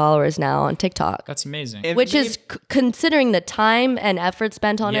 50,000 followers now on TikTok. That's amazing. And Which is considering the time and effort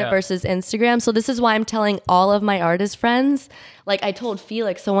spent on it Yeah. versus Instagram. So this is why I'm telling all of my artist friends, like I told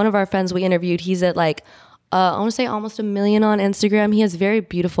Felix, so one of our friends we interviewed, he's at like I want to say almost 1 million on Instagram. He has very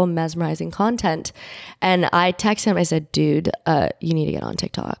beautiful, mesmerizing content. And I texted him, I said, dude, you need to get on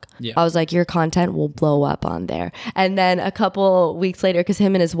TikTok. Yeah. I was like, your content will blow up on there. And then a couple weeks later, because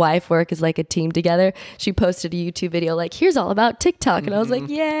him and his wife work as like a team together, she posted a YouTube video like, here's all about TikTok. And I was like,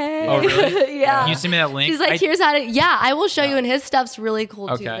 yay. Oh, really? Yeah. Can you send me that link? She's like, here's how to, I will show you. And his stuff's really cool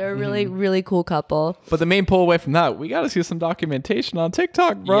too. Okay. They're a really, really cool couple. But the main pull away from that, we got to see some documentation on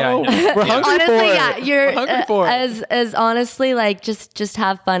TikTok, bro. Yeah, I know. We're hungry Honestly, for it. yeah, you're We're hungry for it. as honestly like just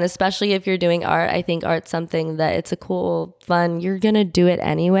have fun, especially if you're doing art. I think art's something that it's a cool, fun. You're gonna do it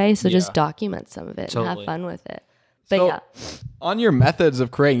anyway, so just document some of it and have Totally. fun with it. But So, yeah, on your methods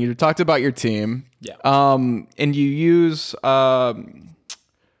of creating, you talked about your team. Yeah. And you use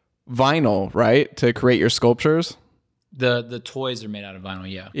vinyl, right, to create your sculptures? The toys are made out of vinyl.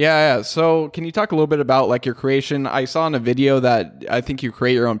 Yeah. Yeah. So can you talk a little bit about like your creation? I saw in a video that I think you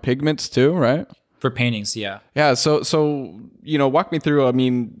create your own pigments too, right? For paintings, yeah. Yeah. So walk me through. I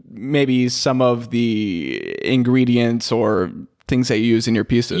mean, maybe some of the ingredients or things that you use in your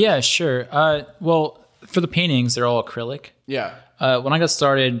pieces. Yeah, sure. Well, for the paintings, they're all acrylic. Yeah. When I got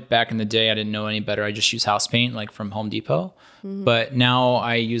started back in the day, I didn't know any better. I just used house paint, like from Home Depot. But now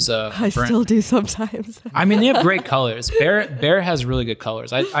I use a. I still do sometimes. I mean, they have great colors. Bear has really good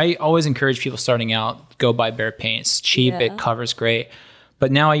colors. I always encourage people starting out, go buy Bear paint. It's cheap. Yeah. It covers great.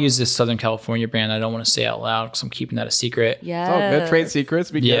 But now I use this Southern California brand. I don't want to say out loud because I'm keeping that a secret. Yeah. It's all good. Trade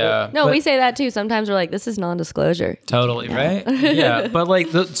secrets. We get Yeah. it. No, but- we say that too. Sometimes we're like, this is non-disclosure. Totally, right? Yeah. But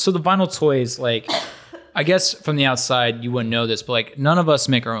like, the vinyl toys, like, I guess from the outside, you wouldn't know this, but like, none of us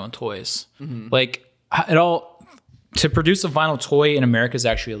make our own toys. Like, to produce a vinyl toy in America is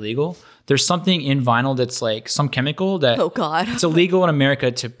actually illegal. There's something in vinyl that's like some chemical that Oh, God. it's illegal in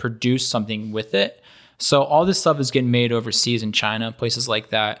America to produce something with it. So all this stuff is getting made overseas in China, places like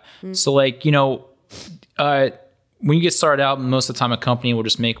that. So like, when you get started out, most of the time a company will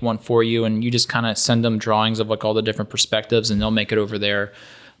just make one for you and you just kind of send them drawings of like all the different perspectives and they'll make it over there.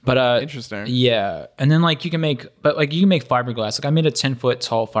 But Interesting. yeah. And then like you can make fiberglass. Like I made a 10-foot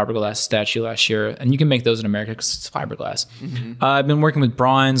tall fiberglass statue last year and you can make those in America because it's fiberglass. I've been working with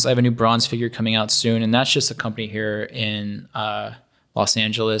bronze. I have a new bronze figure coming out soon. And that's just a company here in Los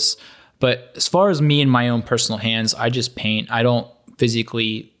Angeles. But as far as me and my own personal hands, I just paint. I don't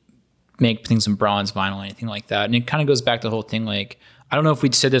physically make things in bronze, vinyl, anything like that. And it kind of goes back to the whole thing. Like, I don't know if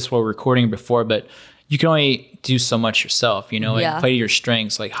we'd said this while recording before, but you can only do so much yourself, like Yeah. play to your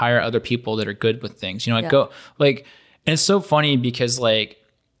strengths, like hire other people that are good with things, like Yeah. go like, and it's so funny because like,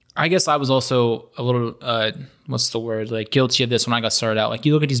 I guess I was also a little, what's the word? Like guilty of this when I got started out. Like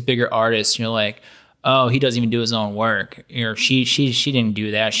you look at these bigger artists, you're like, oh, he doesn't even do his own work, or she didn't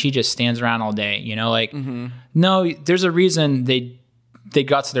do that. She just stands around all day, like, no, there's a reason they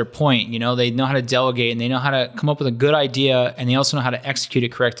got to their point, they know how to delegate and they know how to come up with a good idea and they also know how to execute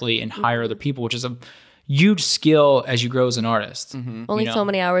it correctly and hire other people, which is a huge skill as you grow as an artist. Only so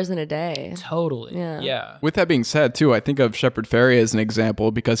many hours in a day. Totally. Yeah. Yeah. With that being said, too, I think of Shepard Fairey as an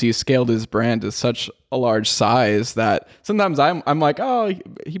example because he scaled his brand to such a large size that sometimes I'm like, oh,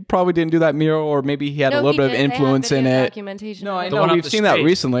 he probably didn't do that mural, or maybe he had a little bit of influence in it. Documentation. No, I The know one up we've the seen that street.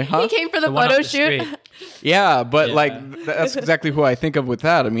 recently, huh? He came for the The one photo up the shoot. street. Yeah, but Yeah. like that's exactly who I think of with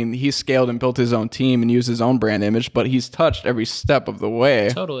that. I mean, he scaled and built his own team and used his own brand image, but he's touched every step of the way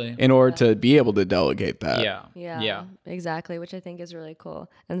Totally. in order to be able to delegate that. Yeah. Yeah, exactly, which I think is really cool.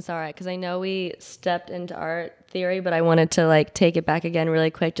 And sorry, because I know we stepped into art theory, but I wanted to like take it back again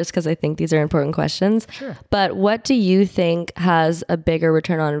really quick just because I think these are important questions. Sure. But what do you think has a bigger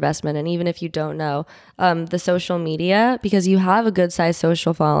return on investment? And even if you don't know, the social media, because you have a good sized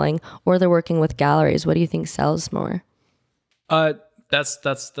social following, or they're working with galleries, what do you think sells more? That's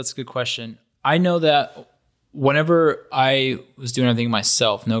a good question. I know that whenever I was doing everything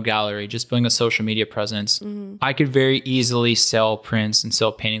myself, no gallery, just building a social media presence, I could very easily sell prints and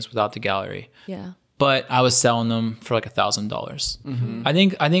sell paintings without the gallery. Yeah. But I was selling them for like $1,000. I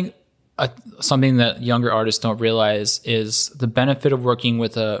think something that younger artists don't realize is the benefit of working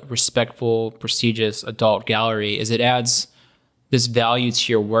with a respectful, prestigious adult gallery is it adds this value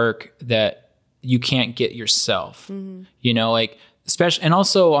to your work that you can't get yourself. Like especially, and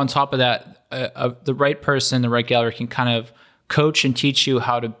also on top of that, the right person, the right gallery can kind of coach and teach you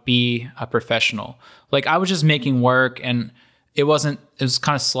how to be a professional. Like I was just making work and it was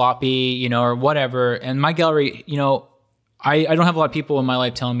kind of sloppy, or whatever. And my gallery, I don't have a lot of people in my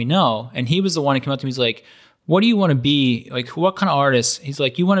life telling me no. And he was the one who came up to me. He's like, what do you want to be? Like, what kind of artist? He's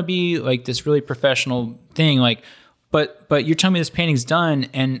like, you want to be like this really professional thing. Like, but you're telling me this painting's done.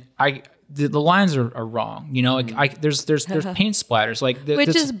 And the lines are wrong. You know, like there's paint splatters, like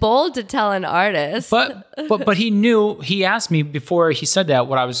which is bold to tell an artist. But he knew. He asked me before he said that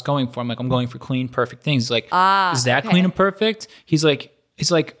what I was going for. I'm like, I'm going for clean, perfect things. He's like, is that clean and perfect? He's like,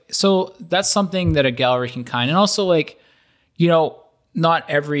 so that's something that a gallery can and also like, you know, not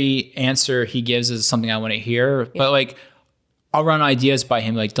every answer he gives is something I want to hear, but like, I'll run ideas by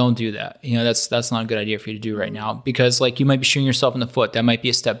him, like, don't do that. You know, that's not a good idea for you to do right now, because like you might be shooting yourself in the foot. That might be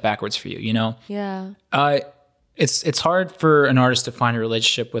a step backwards for you, you know? Yeah. It's hard for an artist to find a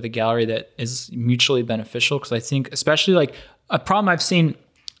relationship with a gallery that is mutually beneficial, because I think especially like a problem I've seen,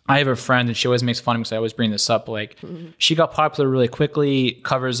 I have a friend and she always makes fun of me because I always bring this up. Like she got popular really quickly,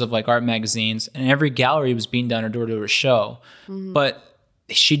 covers of like art magazines, and every gallery was beating down her door to do a show. But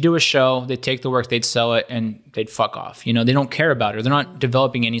she'd do a show, they'd take the work, they'd sell it, and they'd fuck off. You know, they don't care about her. They're not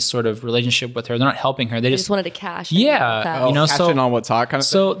developing any sort of relationship with her. They're not helping her. They just wanted to cash. Yeah. You know, cash in on what's hot kind of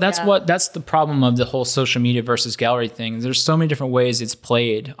so thing. that's the problem of the whole social media versus gallery thing. There's so many different ways it's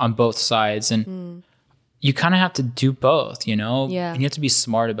played on both sides, and you kind of have to do both, you know? Yeah. And you have to be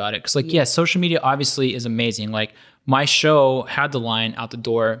smart about it. Cause like, social media obviously is amazing. Like my show had the line out the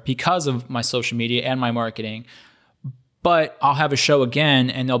door because of my social media and my marketing. But I'll have a show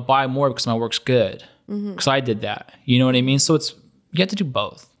again and they'll buy more because my work's good. Because I did that. You know what I mean? So you have to do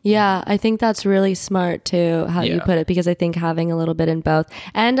both. Yeah, I think that's really smart too, how you put it, because I think having a little bit in both.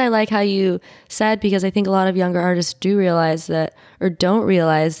 And I like how you said, because I think a lot of younger artists do realize that, or don't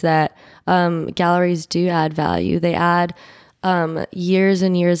realize that galleries do add value. They add years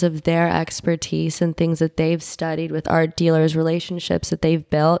and years of their expertise and things that they've studied with art dealers, relationships that they've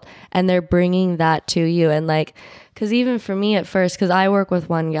built, and they're bringing that to you. And like, because even for me at first, because I work with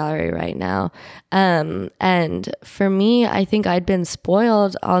one gallery right now, and for me, I think I'd been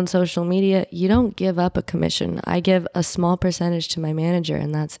spoiled on social media. You don't give up a commission. I give a small percentage to my manager,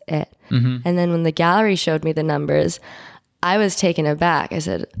 and that's it. And then when the gallery showed me the numbers, I was taken aback. I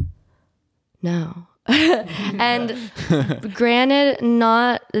said, no. And granted,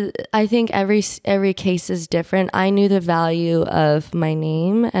 I think every case is different. I knew the value of my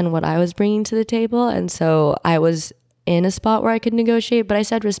name and what I was bringing to the table, and so I was in a spot where I could negotiate, but I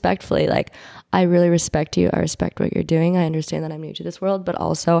said respectfully, like, I really respect you. I respect what you're doing. I understand that I'm new to this world, but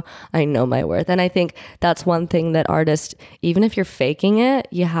also I know my worth. And I think that's one thing that artists, even if you're faking it,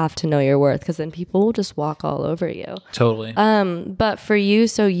 you have to know your worth, because then people will just walk all over you. Totally. But for you,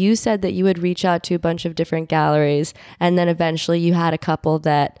 so you said that you would reach out to a bunch of different galleries, and then eventually you had a couple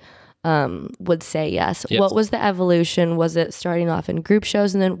that would say yes. What was the evolution? Was it starting off in group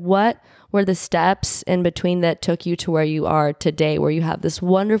shows, and then what were the steps in between that took you to where you are today, where you have this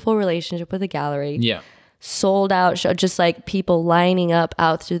wonderful relationship with a gallery? Sold out show, just like people lining up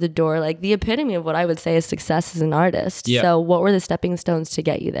out through the door, like the epitome of what I would say is success as an artist. So what were the stepping stones to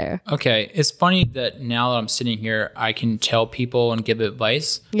get you there? Okay. It's funny that now that I'm sitting here, I can tell people and give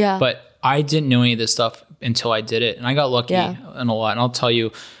advice. But I didn't know any of this stuff until I did it. And I got lucky in a lot. And I'll tell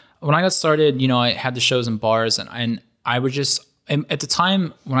you, when I got started, you know, I had the shows in bars, and I would just, at the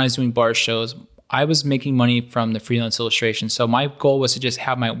time when I was doing bar shows, I was making money from the freelance illustration. So my goal was to just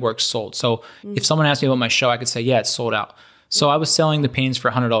have my work sold. So if someone asked me about my show, I could say, yeah, it's sold out. So I was selling the paintings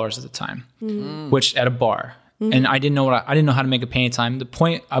for $100 at the time, which at a bar. And I didn't know I didn't know how to make a painting time. The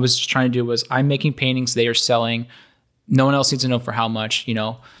point I was trying to do was, I'm making paintings, they are selling. No one else needs to know for how much, you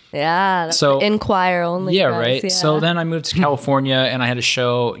know? So inquire only. Right. So then I moved to California, and I had a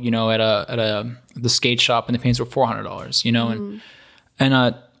show, you know, at the skate shop, and the paintings were $400, you know,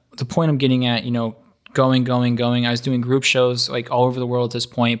 and the point I'm getting at, you know, going. I was doing group shows like all over the world at this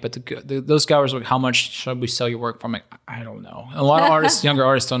point, but those guys were like, how much should we sell your work for? I'm like, I don't know. A lot of artists, younger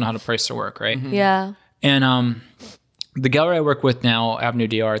artists, don't know how to price their work, right? And the gallery I work with now, Avenue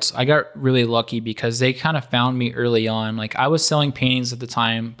D Arts, I got really lucky because they kind of found me early on. Like I was selling paintings at the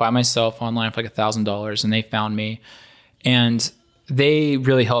time by myself online for like $1,000, and they found me, and they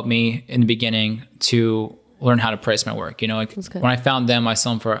really helped me in the beginning to learn how to price my work. You know, like when I found them, I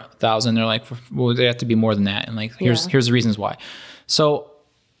sell them for $1,000. They're like, well, they have to be more than that. And like, here's the reasons why. So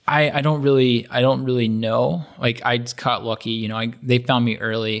I don't really know. Like I got lucky, you know, they found me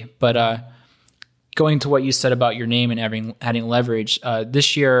early, but, going to what you said about your name and adding leverage,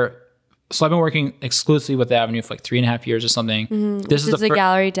 this year, so I've been working exclusively with the Avenue for like 3.5 years or something. This is the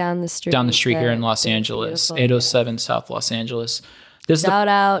gallery down the street. Down the street here in Los Angeles, 807 South Los Angeles. Shout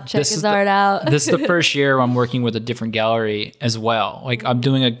out, check his art out. This is the first year I'm working with a different gallery as well. Like I'm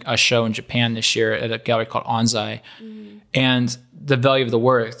doing a show in Japan this year at a gallery called Onzai. And the value of the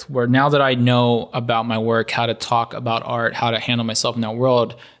work, where now that I know about my work, how to talk about art, how to handle myself in that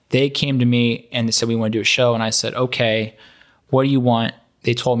world, they came to me and they said, we want to do a show. And I said, okay, what do you want?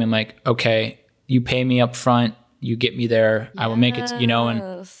 they told me, I'm like, okay, you pay me up front, you get me there, I will make it, you know,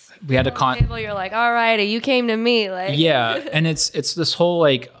 and we had a Table, you're like, all righty, you came to me. Like, yeah. And it's this whole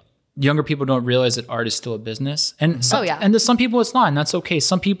like, younger people don't realize that art is still a business. And and to some people it's not, and that's okay.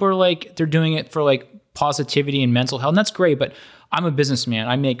 Some people are like, they're doing it for like positivity and mental health, and that's great. But I'm a businessman.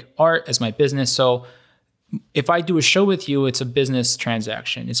 I make art as my business. So if I do a show with you, it's a business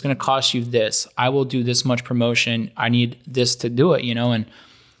transaction. It's going to cost you this. I will do this much promotion. I need this to do it, you know? And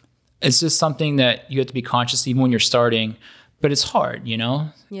it's just something that you have to be conscious even when you're starting, but it's hard, you know?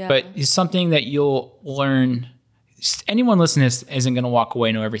 Yeah. But it's something that you'll learn. Anyone listening to this isn't going to walk away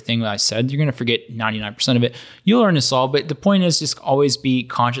and know everything that I said. You're going to forget 99% of it. You'll learn this all, but the point is just always be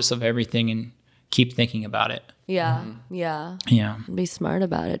conscious of everything and keep thinking about it. Yeah. Yeah. Yeah. Be smart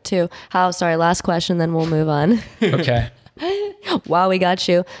about it too. Sorry, last question, then we'll move on. Okay. Wow, we got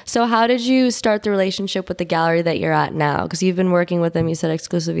you. So how did you start the relationship with the gallery that you're at now? Because you've been working with them, you said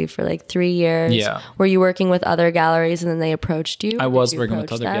exclusively for like 3 years. Yeah. Were you working with other galleries and then they approached you? I was working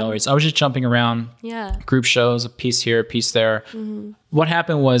with other galleries. I was just jumping around. Yeah. Group shows, a piece here, a piece there. What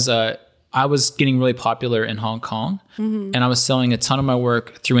happened was I was getting really popular in Hong Kong, and I was selling a ton of my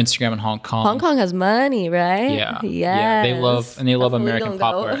work through Instagram in Hong Kong. Hong Kong has money, right? Yeah. Yes. Yeah. They love American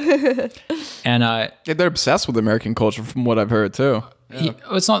pop art. And They're obsessed with American culture, from what I've heard too.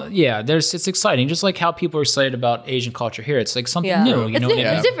 it's not. Yeah, it's exciting. Just like how people are excited about Asian culture here. It's like something new. You It's know new. what I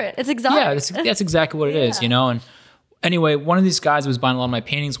mean? It's different. It's exotic. Yeah, that's exactly what it is. You know. And anyway, one of these guys who was buying a lot of my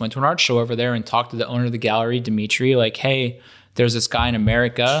paintings went to an art show over there and talked to the owner of the gallery, Dimitri. Like, hey, there's this guy in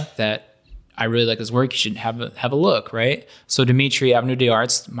America that I really like his work. You should have a look, right? So Dimitri, Avenue des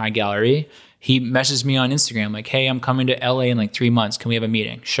Arts, my gallery, he messaged me on Instagram like, hey, I'm coming to LA in like 3 months. Can we have a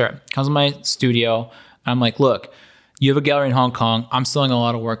meeting? Sure. Comes to my studio. I'm like, look, you have a gallery in Hong Kong. I'm selling a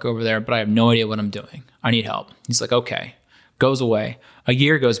lot of work over there, but I have no idea what I'm doing. I need help. He's like, okay. Goes away. A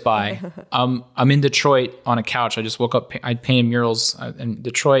year goes by. I'm in Detroit on a couch. I just woke up. I painted murals in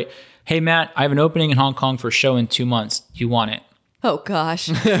Detroit. Hey, Matt, I have an opening in Hong Kong for a show in 2 months. Do you want it? Oh gosh.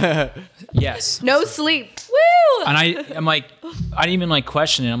 Yes. No sleep. Woo! And I'm like, I didn't even like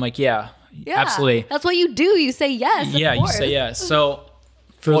question it. I'm like, yeah, absolutely. That's what you do. You say yes. Yeah, of you course. say yes. So,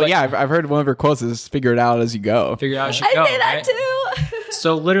 for Well, like, yeah, I've heard one of your quotes is "figure it out as you go." figure out as you I go. say that right? too.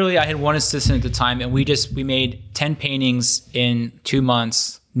 So literally, I had one assistant at the time, and we made 10 paintings in 2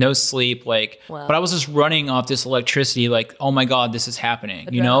 months, no sleep, like. Wow. But I was just running off this electricity, like, oh my god, this is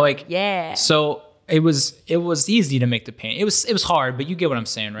happening, you know, like. Yeah. So it was easy to make the paint. It was hard, but you get what I'm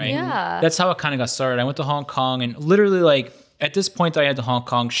saying, right? Yeah. That's how it kind of got started. I went to Hong Kong, and literally, like at this point, I had the Hong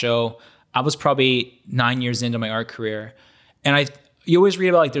Kong show. I was probably 9 years into my art career, and you always read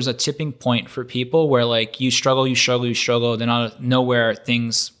about like there's a tipping point for people where like you struggle, then out of nowhere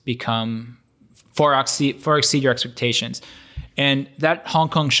things become far exceed your expectations. And that Hong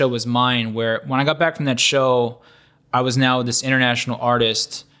Kong show was mine, where when I got back from that show, I was now this international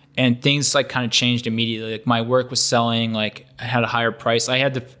artist, and things like kind of changed immediately. Like my work was selling, like I had a higher price. I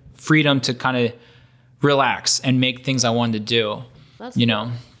had the freedom to kind of relax and make things I wanted to do. That's you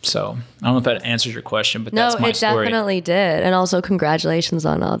know. So I don't know if that answers your question, but that's my it story. definitely did. And also congratulations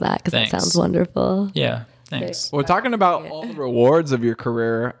on all that, because that Thanks. sounds wonderful. Yeah, thanks. Well, talking about all the rewards of your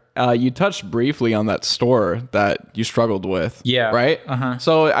career, you touched briefly on that store that you struggled with. Yeah. Right? Uh-huh.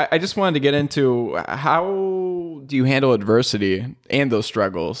 So I just wanted to get into how do you handle adversity and those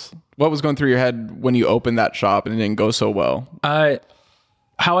struggles? What was going through your head when you opened that shop and it didn't go so well?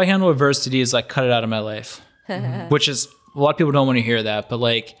 How I handle adversity is like cut it out of my life, which is a lot of people don't want to hear that, but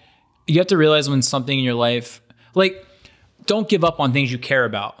like you have to realize when something in your life, like don't give up on things you care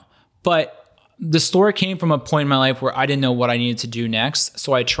about. But the store came from a point in my life where I didn't know what I needed to do next.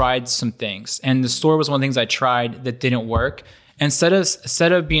 So I tried some things, and the store was one of the things I tried that didn't work. Instead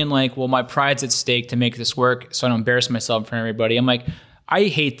of being like, well, my pride's at stake to make this work so I don't embarrass myself in front of everybody, I'm like, I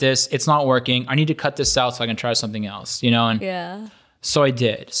hate this. It's not working. I need to cut this out so I can try something else, you know? And Yeah. so I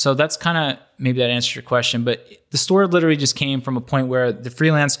did. So that's kind of, maybe that answers your question, but the store literally just came from a point where the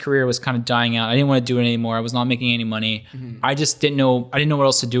freelance career was kind of dying out. I didn't want to do it anymore. I was not making any money. I just didn't know what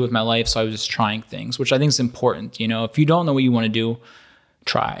else to do with my life. So I was just trying things, which I think is important. You know, if you don't know what you want to do,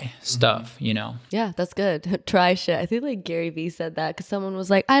 try stuff, you know? Yeah, that's good. Try shit. I think like Gary Vee said that because someone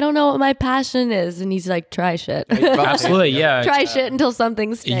was like, I don't know what my passion is. And he's like, try shit. Absolutely. Yeah. Try shit until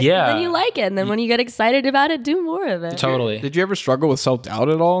something sticks. Yeah. And then you like it. And then when you get excited about it, do more of it. Totally. Did you ever struggle with self-doubt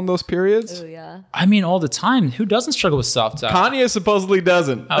at all in those periods? Oh, yeah. I mean, all the time. Who doesn't struggle with self-doubt? Kanye supposedly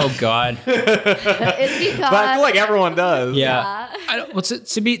doesn't. Oh God. It's because. But I feel like everyone does. Yeah. Well,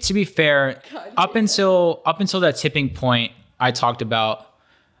 to be fair, up until that tipping point I talked about,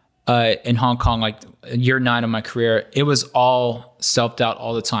 in Hong Kong, like year 9 of my career, it was all self-doubt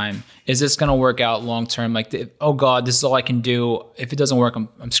all the time. Is this going to work out long-term? Like, oh God, this is all I can do. If it doesn't work,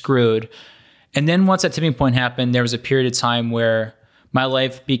 I'm screwed. And then once that tipping point happened, there was a period of time where my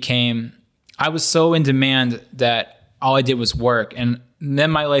life became, I was so in demand that all I did was work. And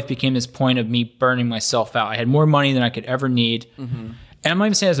then my life became this point of me burning myself out. I had more money than I could ever need. And I'm not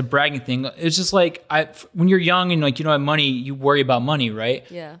even saying it as a bragging thing. It's just like, when you're young and like you don't have money, you worry about money, right?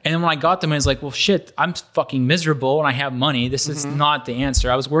 Yeah. And then when I got them, I was like, well, shit, I'm fucking miserable and I have money. This is not the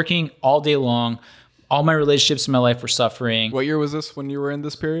answer. I was working all day long. All my relationships in my life were suffering. What year was this when you were in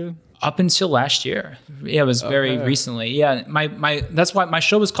this period? Up until last year. Yeah, it was very recently. Yeah, that's why my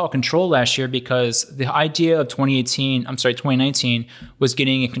show was called Control last year, because the idea of 2019 was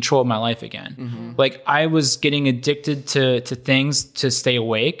getting in control of my life again. Like, I was getting addicted to things to stay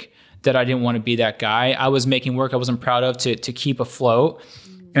awake, that I didn't want to be that guy. I was making work I wasn't proud of to keep afloat.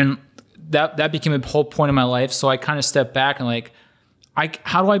 And that became a whole point in my life. So I kind of stepped back and like,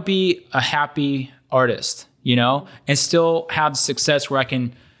 how do I be a happy artist, and still have success where I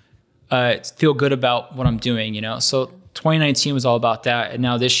can feel good about what I'm doing, So 2019 was all about that. And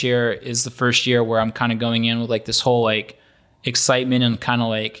now this year is the first year where I'm kind of going in with like this whole like excitement and kind of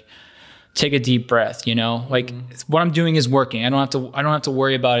like take a deep breath, like what I'm doing is working. I don't have to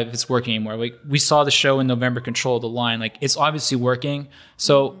worry about if it's working anymore. Like, we saw the show in November, Control the Line, like it's obviously working.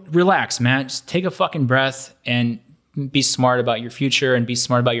 So relax, man, just take a fucking breath and be smart about your future and be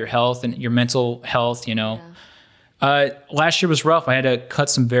smart about your health and your mental health, Last year was rough. I had to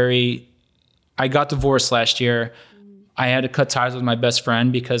cut I got divorced last year. I had to cut ties with my best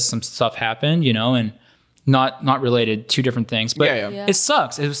friend because some stuff happened, and not related, 2 different things, but it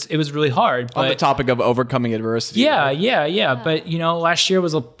sucks. It was really hard. On the topic of overcoming adversity. Yeah. But last year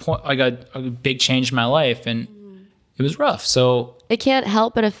was a point, like a big change in my life, and it was rough. So it can't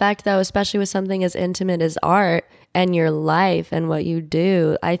help but affect, though, especially with something as intimate as art and your life and what you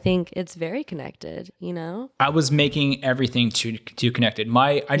do. I think it's very connected, I was making everything too connected.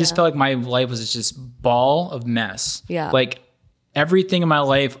 I just felt like my life was just ball of mess. Yeah. Like, everything in my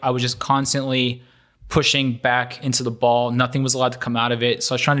life, I was just constantly pushing back into the ball. Nothing was allowed to come out of it.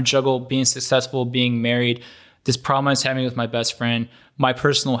 So I was trying to juggle being successful, being married, this problem I was having with my best friend, my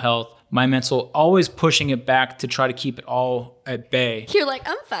personal health, my mental, always pushing it back to try to keep it all at bay. You're like,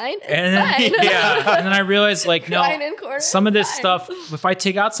 I'm fine. And then, and then I realized, like, no, some of this stuff, if I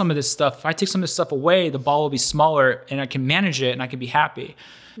take some of this stuff away, the ball will be smaller and I can manage it and I can be happy.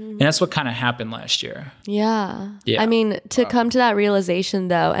 And that's what kind of happened last year. Yeah. I mean, to come to that realization,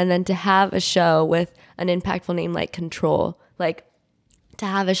 though, and then to have a show with an impactful name like Control, like, to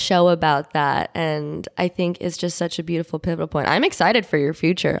have a show about that, and I think is just such a beautiful pivotal point. I'm excited for your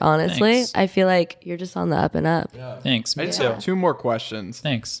future, honestly. Thanks. I feel like you're just on the up and up. Yeah. Thanks. Me too. have 2 more questions.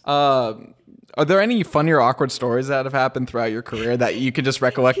 Thanks. Are there any funny or awkward stories that have happened throughout your career that you can just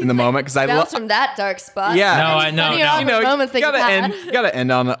recollect in the moment? Because I love from that dark spot. Yeah. No, I know. Moments that gotta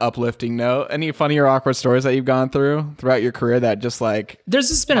end on an uplifting note. Any funny or awkward stories that you've gone throughout your career that just like there's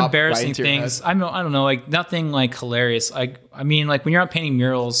just been pop embarrassing right into your things. head? I don't know, like nothing like hilarious. I mean, like when you're out painting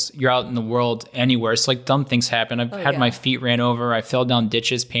murals, you're out in the world anywhere. It's like dumb things happen. I've had my feet ran over. I fell down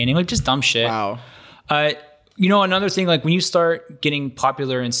ditches painting, like just dumb shit. Wow. Another thing, like when you start getting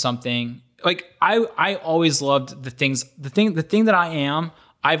popular in something, like I always loved the thing that I am,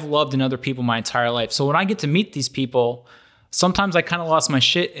 I've loved in other people my entire life. So when I get to meet these people, sometimes I kind of lost my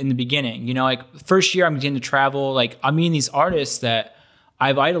shit in the beginning. Like the first year I'm getting to travel, like I'm meeting these artists that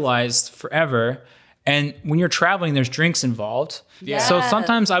I've idolized forever. And when you're traveling, there's drinks involved. Yeah. So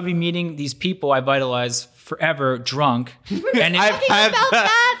sometimes I'll be meeting these people I've idolized forever drunk. And Talking about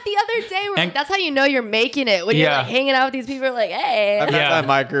that the other day. Like, that's how you know you're making it. When you're like hanging out with these people, like, hey. I've had that in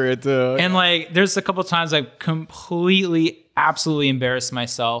my career too. And like, there's a couple of times I've absolutely embarrassed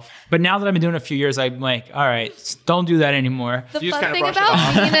myself. But now that I've been doing it a few years, I'm like, all right, don't do that anymore. The fun thing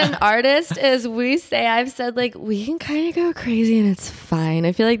about being an artist is I've said, like, we can kind of go crazy and it's fine.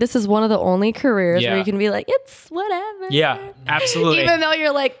 I feel like this is one of the only careers where you can be like, it's whatever. Yeah, absolutely. Even though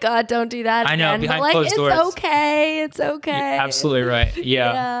you're like, God, don't do that. I know, behind like, closed doors. It's okay. You're absolutely right.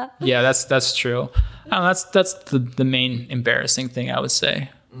 Yeah. That's true. That's the main embarrassing thing I would say.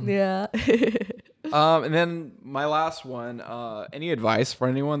 Yeah. And then my last one, any advice for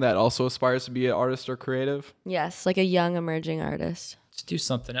anyone that also aspires to be an artist or creative? Yes, like a young emerging artist. Just do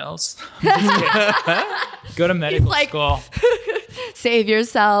something else. Go to medical school. Save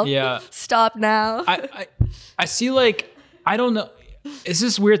yourself. Yeah. Stop now. I see, like, I don't know. It's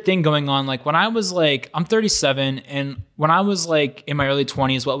this weird thing going on. Like when I was like, I'm 37, and when I was like in my early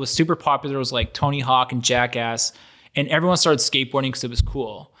 20s, what was super popular was like Tony Hawk and Jackass, and everyone started skateboarding because it was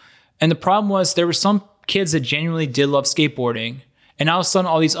cool. And the problem was there were some kids that genuinely did love skateboarding. And all of a sudden,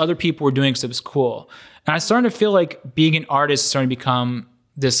 all these other people were doing it because it was cool. And I started to feel like being an artist is starting to become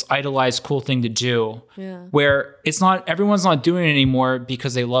this idolized, cool thing to do. Yeah. Where everyone's not doing it anymore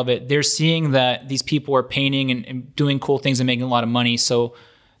because they love it. They're seeing that these people are painting and doing cool things and making a lot of money. So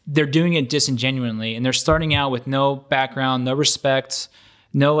they're doing it disingenuinely. And they're starting out with no background, no respect,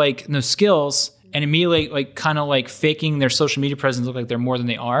 no skills. And immediately kind of faking their social media presence look like they're more than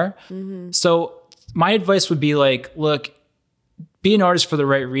they are. Mm-hmm. So my advice would be look, be an artist for the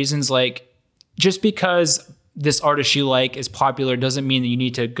right reasons. Just because this artist you like is popular doesn't mean that you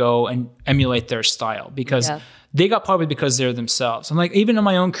need to go and emulate their style, because they got popular because they're themselves. I'm even in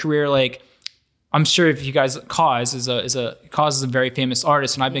my own career, I'm sure if you guys, Cause is a very famous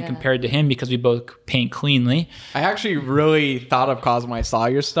artist, and I've been compared to him because we both paint cleanly. I actually really thought of Cause when I saw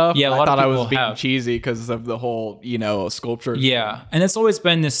your stuff. Yeah, I thought I was being cheesy because of the whole, sculpture. Yeah, and it's always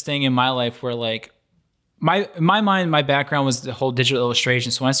been this thing in my life where in my mind, my background was the whole digital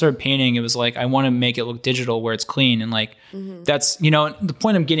illustration. So when I started painting, it was I want to make it look digital where it's clean. And that's, the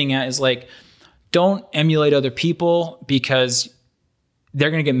point I'm getting at is don't emulate other people because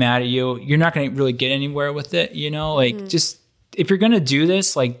they're going to get mad at you. You're not going to really get anywhere with it. Just, if you're going to do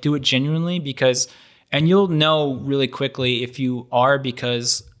this, do it genuinely, and you'll know really quickly if you are,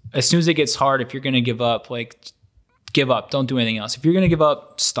 because as soon as it gets hard, if you're going to give up, give up, don't do anything else. If you're going to give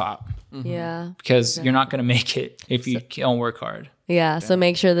up, stop. Mm-hmm. Yeah. Because you're not going to make it if you don't work hard. Yeah. So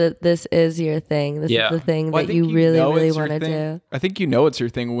make sure that this is your thing. This is the thing that you really, really want to do. I think it's your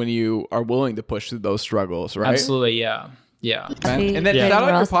thing when you are willing to push through those struggles, right? Absolutely. Yeah. Yeah. And then shout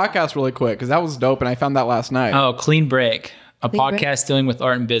out your podcast really quick, because that was dope. And I found that last night. Oh, Clean Break, a podcast dealing with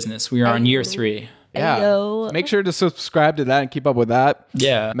art and business. We are on year 3. Yeah. Ayo. Make sure to subscribe to that and keep up with that.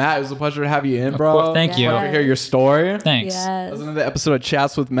 Yeah. Matt, it was a pleasure to have you in, bro. Thank you. I want to hear your story. Thanks. Yes. That was another episode of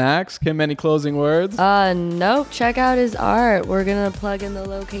Chats with Max. Kim, any closing words? Nope. Check out his art. We're going to plug in the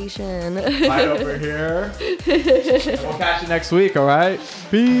location. Right over here. And we'll catch you next week, all right?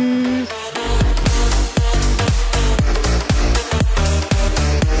 Peace.